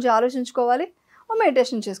ప్రొఫెషన్ గురించి ఆలోచించుకోవాలి,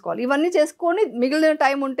 మెడిటేషన్ చేసుకోవాలి. ఇవన్నీ చేసుకొని మిగిలిన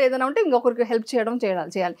టైం ఉంటే ఏదైనా ఉంటే ఇంకొకరికి హెల్ప్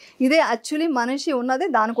చేయాలి. ఇదే యాక్చువల్లీ మనిషి ఉన్నది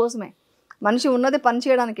దానికోసమే. మనిషి ఉన్నది పని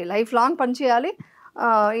చేయడానికి, లైఫ్ లాంగ్ పని చేయాలి,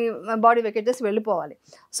 ఈ బాడీ వెకేట్ చేసి వెళ్ళిపోవాలి.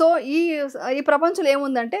 సో ఈ ప్రపంచంలో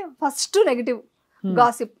ఏముందంటే ఫస్ట్ నెగిటివ్,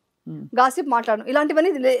 గాసిప్ మాట్లాడడం, ఇలాంటివన్నీ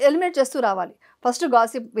ఎలిమినేట్ చేస్తూ రావాలి. ఫస్ట్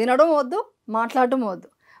గాసిప్ వినడం వద్దు, మాట్లాడడం వద్దు.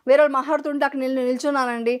 వేరే వాళ్ళు మాట్లాడుతుంటే అక్కడ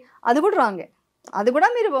నిల్చున్నానండి, అది కూడా రాంగే. అది కూడా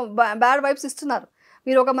మీరు బ్యాడ్ వైబ్స్ ఇస్తున్నారు.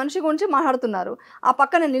 మీరు ఒక మనిషి గురించి మాట్లాడుతున్నారు, ఆ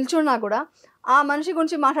పక్కన నిల్చున్నా కూడా ఆ మనిషి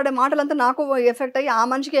గురించి మాట్లాడే మాటలంతా నాకు ఎఫెక్ట్ అయ్యి ఆ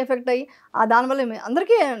మనిషికి ఎఫెక్ట్ అయ్యి దానివల్ల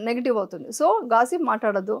అందరికీ నెగిటివ్ అవుతుంది. సో గాసిప్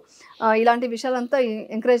మాట్లాడద్దు, ఇలాంటి విషయాలంతా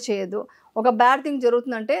ఎంకరేజ్ చేయొద్దు. ఒక బ్యాడ్ థింగ్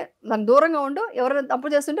జరుగుతుందంటే దానికి దూరంగా ఉండు. ఎవరైనా తప్పు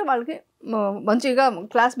చేస్తుంటే వాళ్ళకి మంచిగా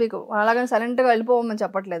క్లాస్ మీకు అలాగని సైలెంట్గా వెళ్ళిపోవమని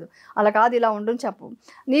చెప్పట్లేదు. అలా కాదు ఇలా ఉండు అని చెప్పు.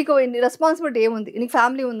 నీకు రెస్పాన్సిబిలిటీ ఏముంది, నీకు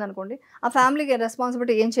ఫ్యామిలీ ఉందనుకోండి, ఆ ఫ్యామిలీకి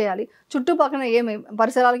రెస్పాన్సిబిలిటీ ఏం చేయాలి, చుట్టుపక్కల ఏమి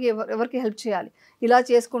పరిసరాలకి ఎవరికి హెల్ప్ చేయాలి, ఇలా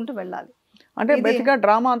చేసుకుంటూ వెళ్ళాలి. అంటే బేసిక్గా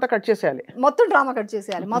డ్రామా అంతా కట్ చేసేయాలి, మొత్తం డ్రామా కట్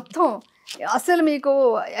చేసేయాలి మొత్తం. అసలు మీకు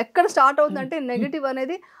ఎక్కడ స్టార్ట్ అవుతుందంటే నెగిటివ్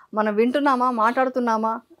అనేది మనం వింటున్నామా,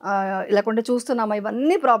 మాట్లాడుతున్నామా, లేకుంటే చూస్తున్నామా,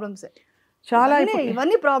 ఇవన్నీ ప్రాబ్లమ్సే. చాలా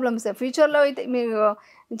ఇవన్నీ ప్రాబ్లమ్సే. ఫ్యూచర్లో అయితే మీకు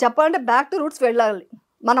చెప్పాలంటే బ్యాక్ టు రూట్స్ వెళ్ళాలి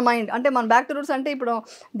మన మైండ్. అంటే మన బ్యాక్ టు రూట్స్ అంటే ఇప్పుడు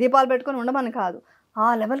దీపాలు పెట్టుకొని ఉండమని కాదు, ఆ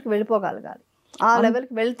లెవెల్కి వెళ్ళిపోగలగాలి. ఆ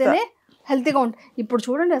లెవెల్కి వెళ్తేనే హెల్తీగా ఉంటుంది. ఇప్పుడు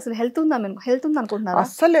చూడండి అసలు హెల్త్ ఉందా, మేము హెల్త్ ఉంది అనుకుంటున్నారా?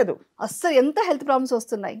 అస్సలు లేదు. అస్సలు ఎంత హెల్త్ ప్రాబ్లమ్స్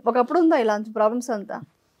వస్తున్నాయి. ఒకప్పుడు ఉందా ఇలాంటి ప్రాబ్లమ్స్ అంతా?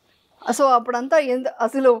 సో అప్పుడంతా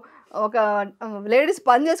అసలు ఒక లేడీస్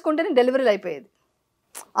పని చేసుకుంటేనే డెలివరీలు అయిపోయేది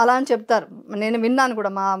అలా అని చెప్తారు. నేను విన్నాను కూడా,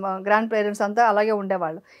 మా గ్రాండ్ పేరెంట్స్ అంతా అలాగే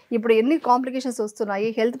ఉండేవాళ్ళు. ఇప్పుడు ఎన్ని కాంప్లికేషన్స్ వస్తున్నాయి,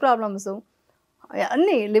 హెల్త్ ప్రాబ్లమ్స్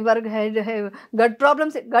అన్నీ, liver, gut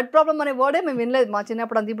problems. Gut problem అనే వర్డే మేము వినలేదు మా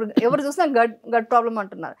చిన్నప్పుడు అంతా. ఇప్పుడు ఎవరు చూసినా గట్ ప్రాబ్లమ్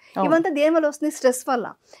అంటున్నారు. ఇవంతా దేని వల్ల వస్తుంది? స్ట్రెస్ వల్ల.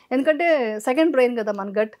 ఎందుకంటే సెకండ్ బ్రెయిన్ కదా మన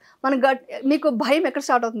గట్. మీకు భయం ఎక్కడ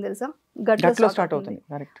స్టార్ట్ అవుతుంది తెలుసా? గట్లో స్టార్ట్ అవుతుంది.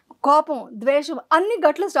 కోపం, ద్వేషం అన్ని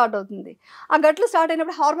గట్లో స్టార్ట్ అవుతుంది. ఆ గట్లో స్టార్ట్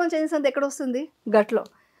అయినప్పుడు హార్మోన్ చేంజెస్ అంతా ఎక్కడ వస్తుంది? గట్లో.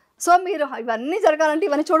 సో మీరు ఇవన్నీ జరగాలంటే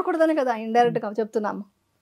ఇవన్నీ చూడకూడదనే కదా ఇండైరెక్ట్గా చెప్తున్నాము.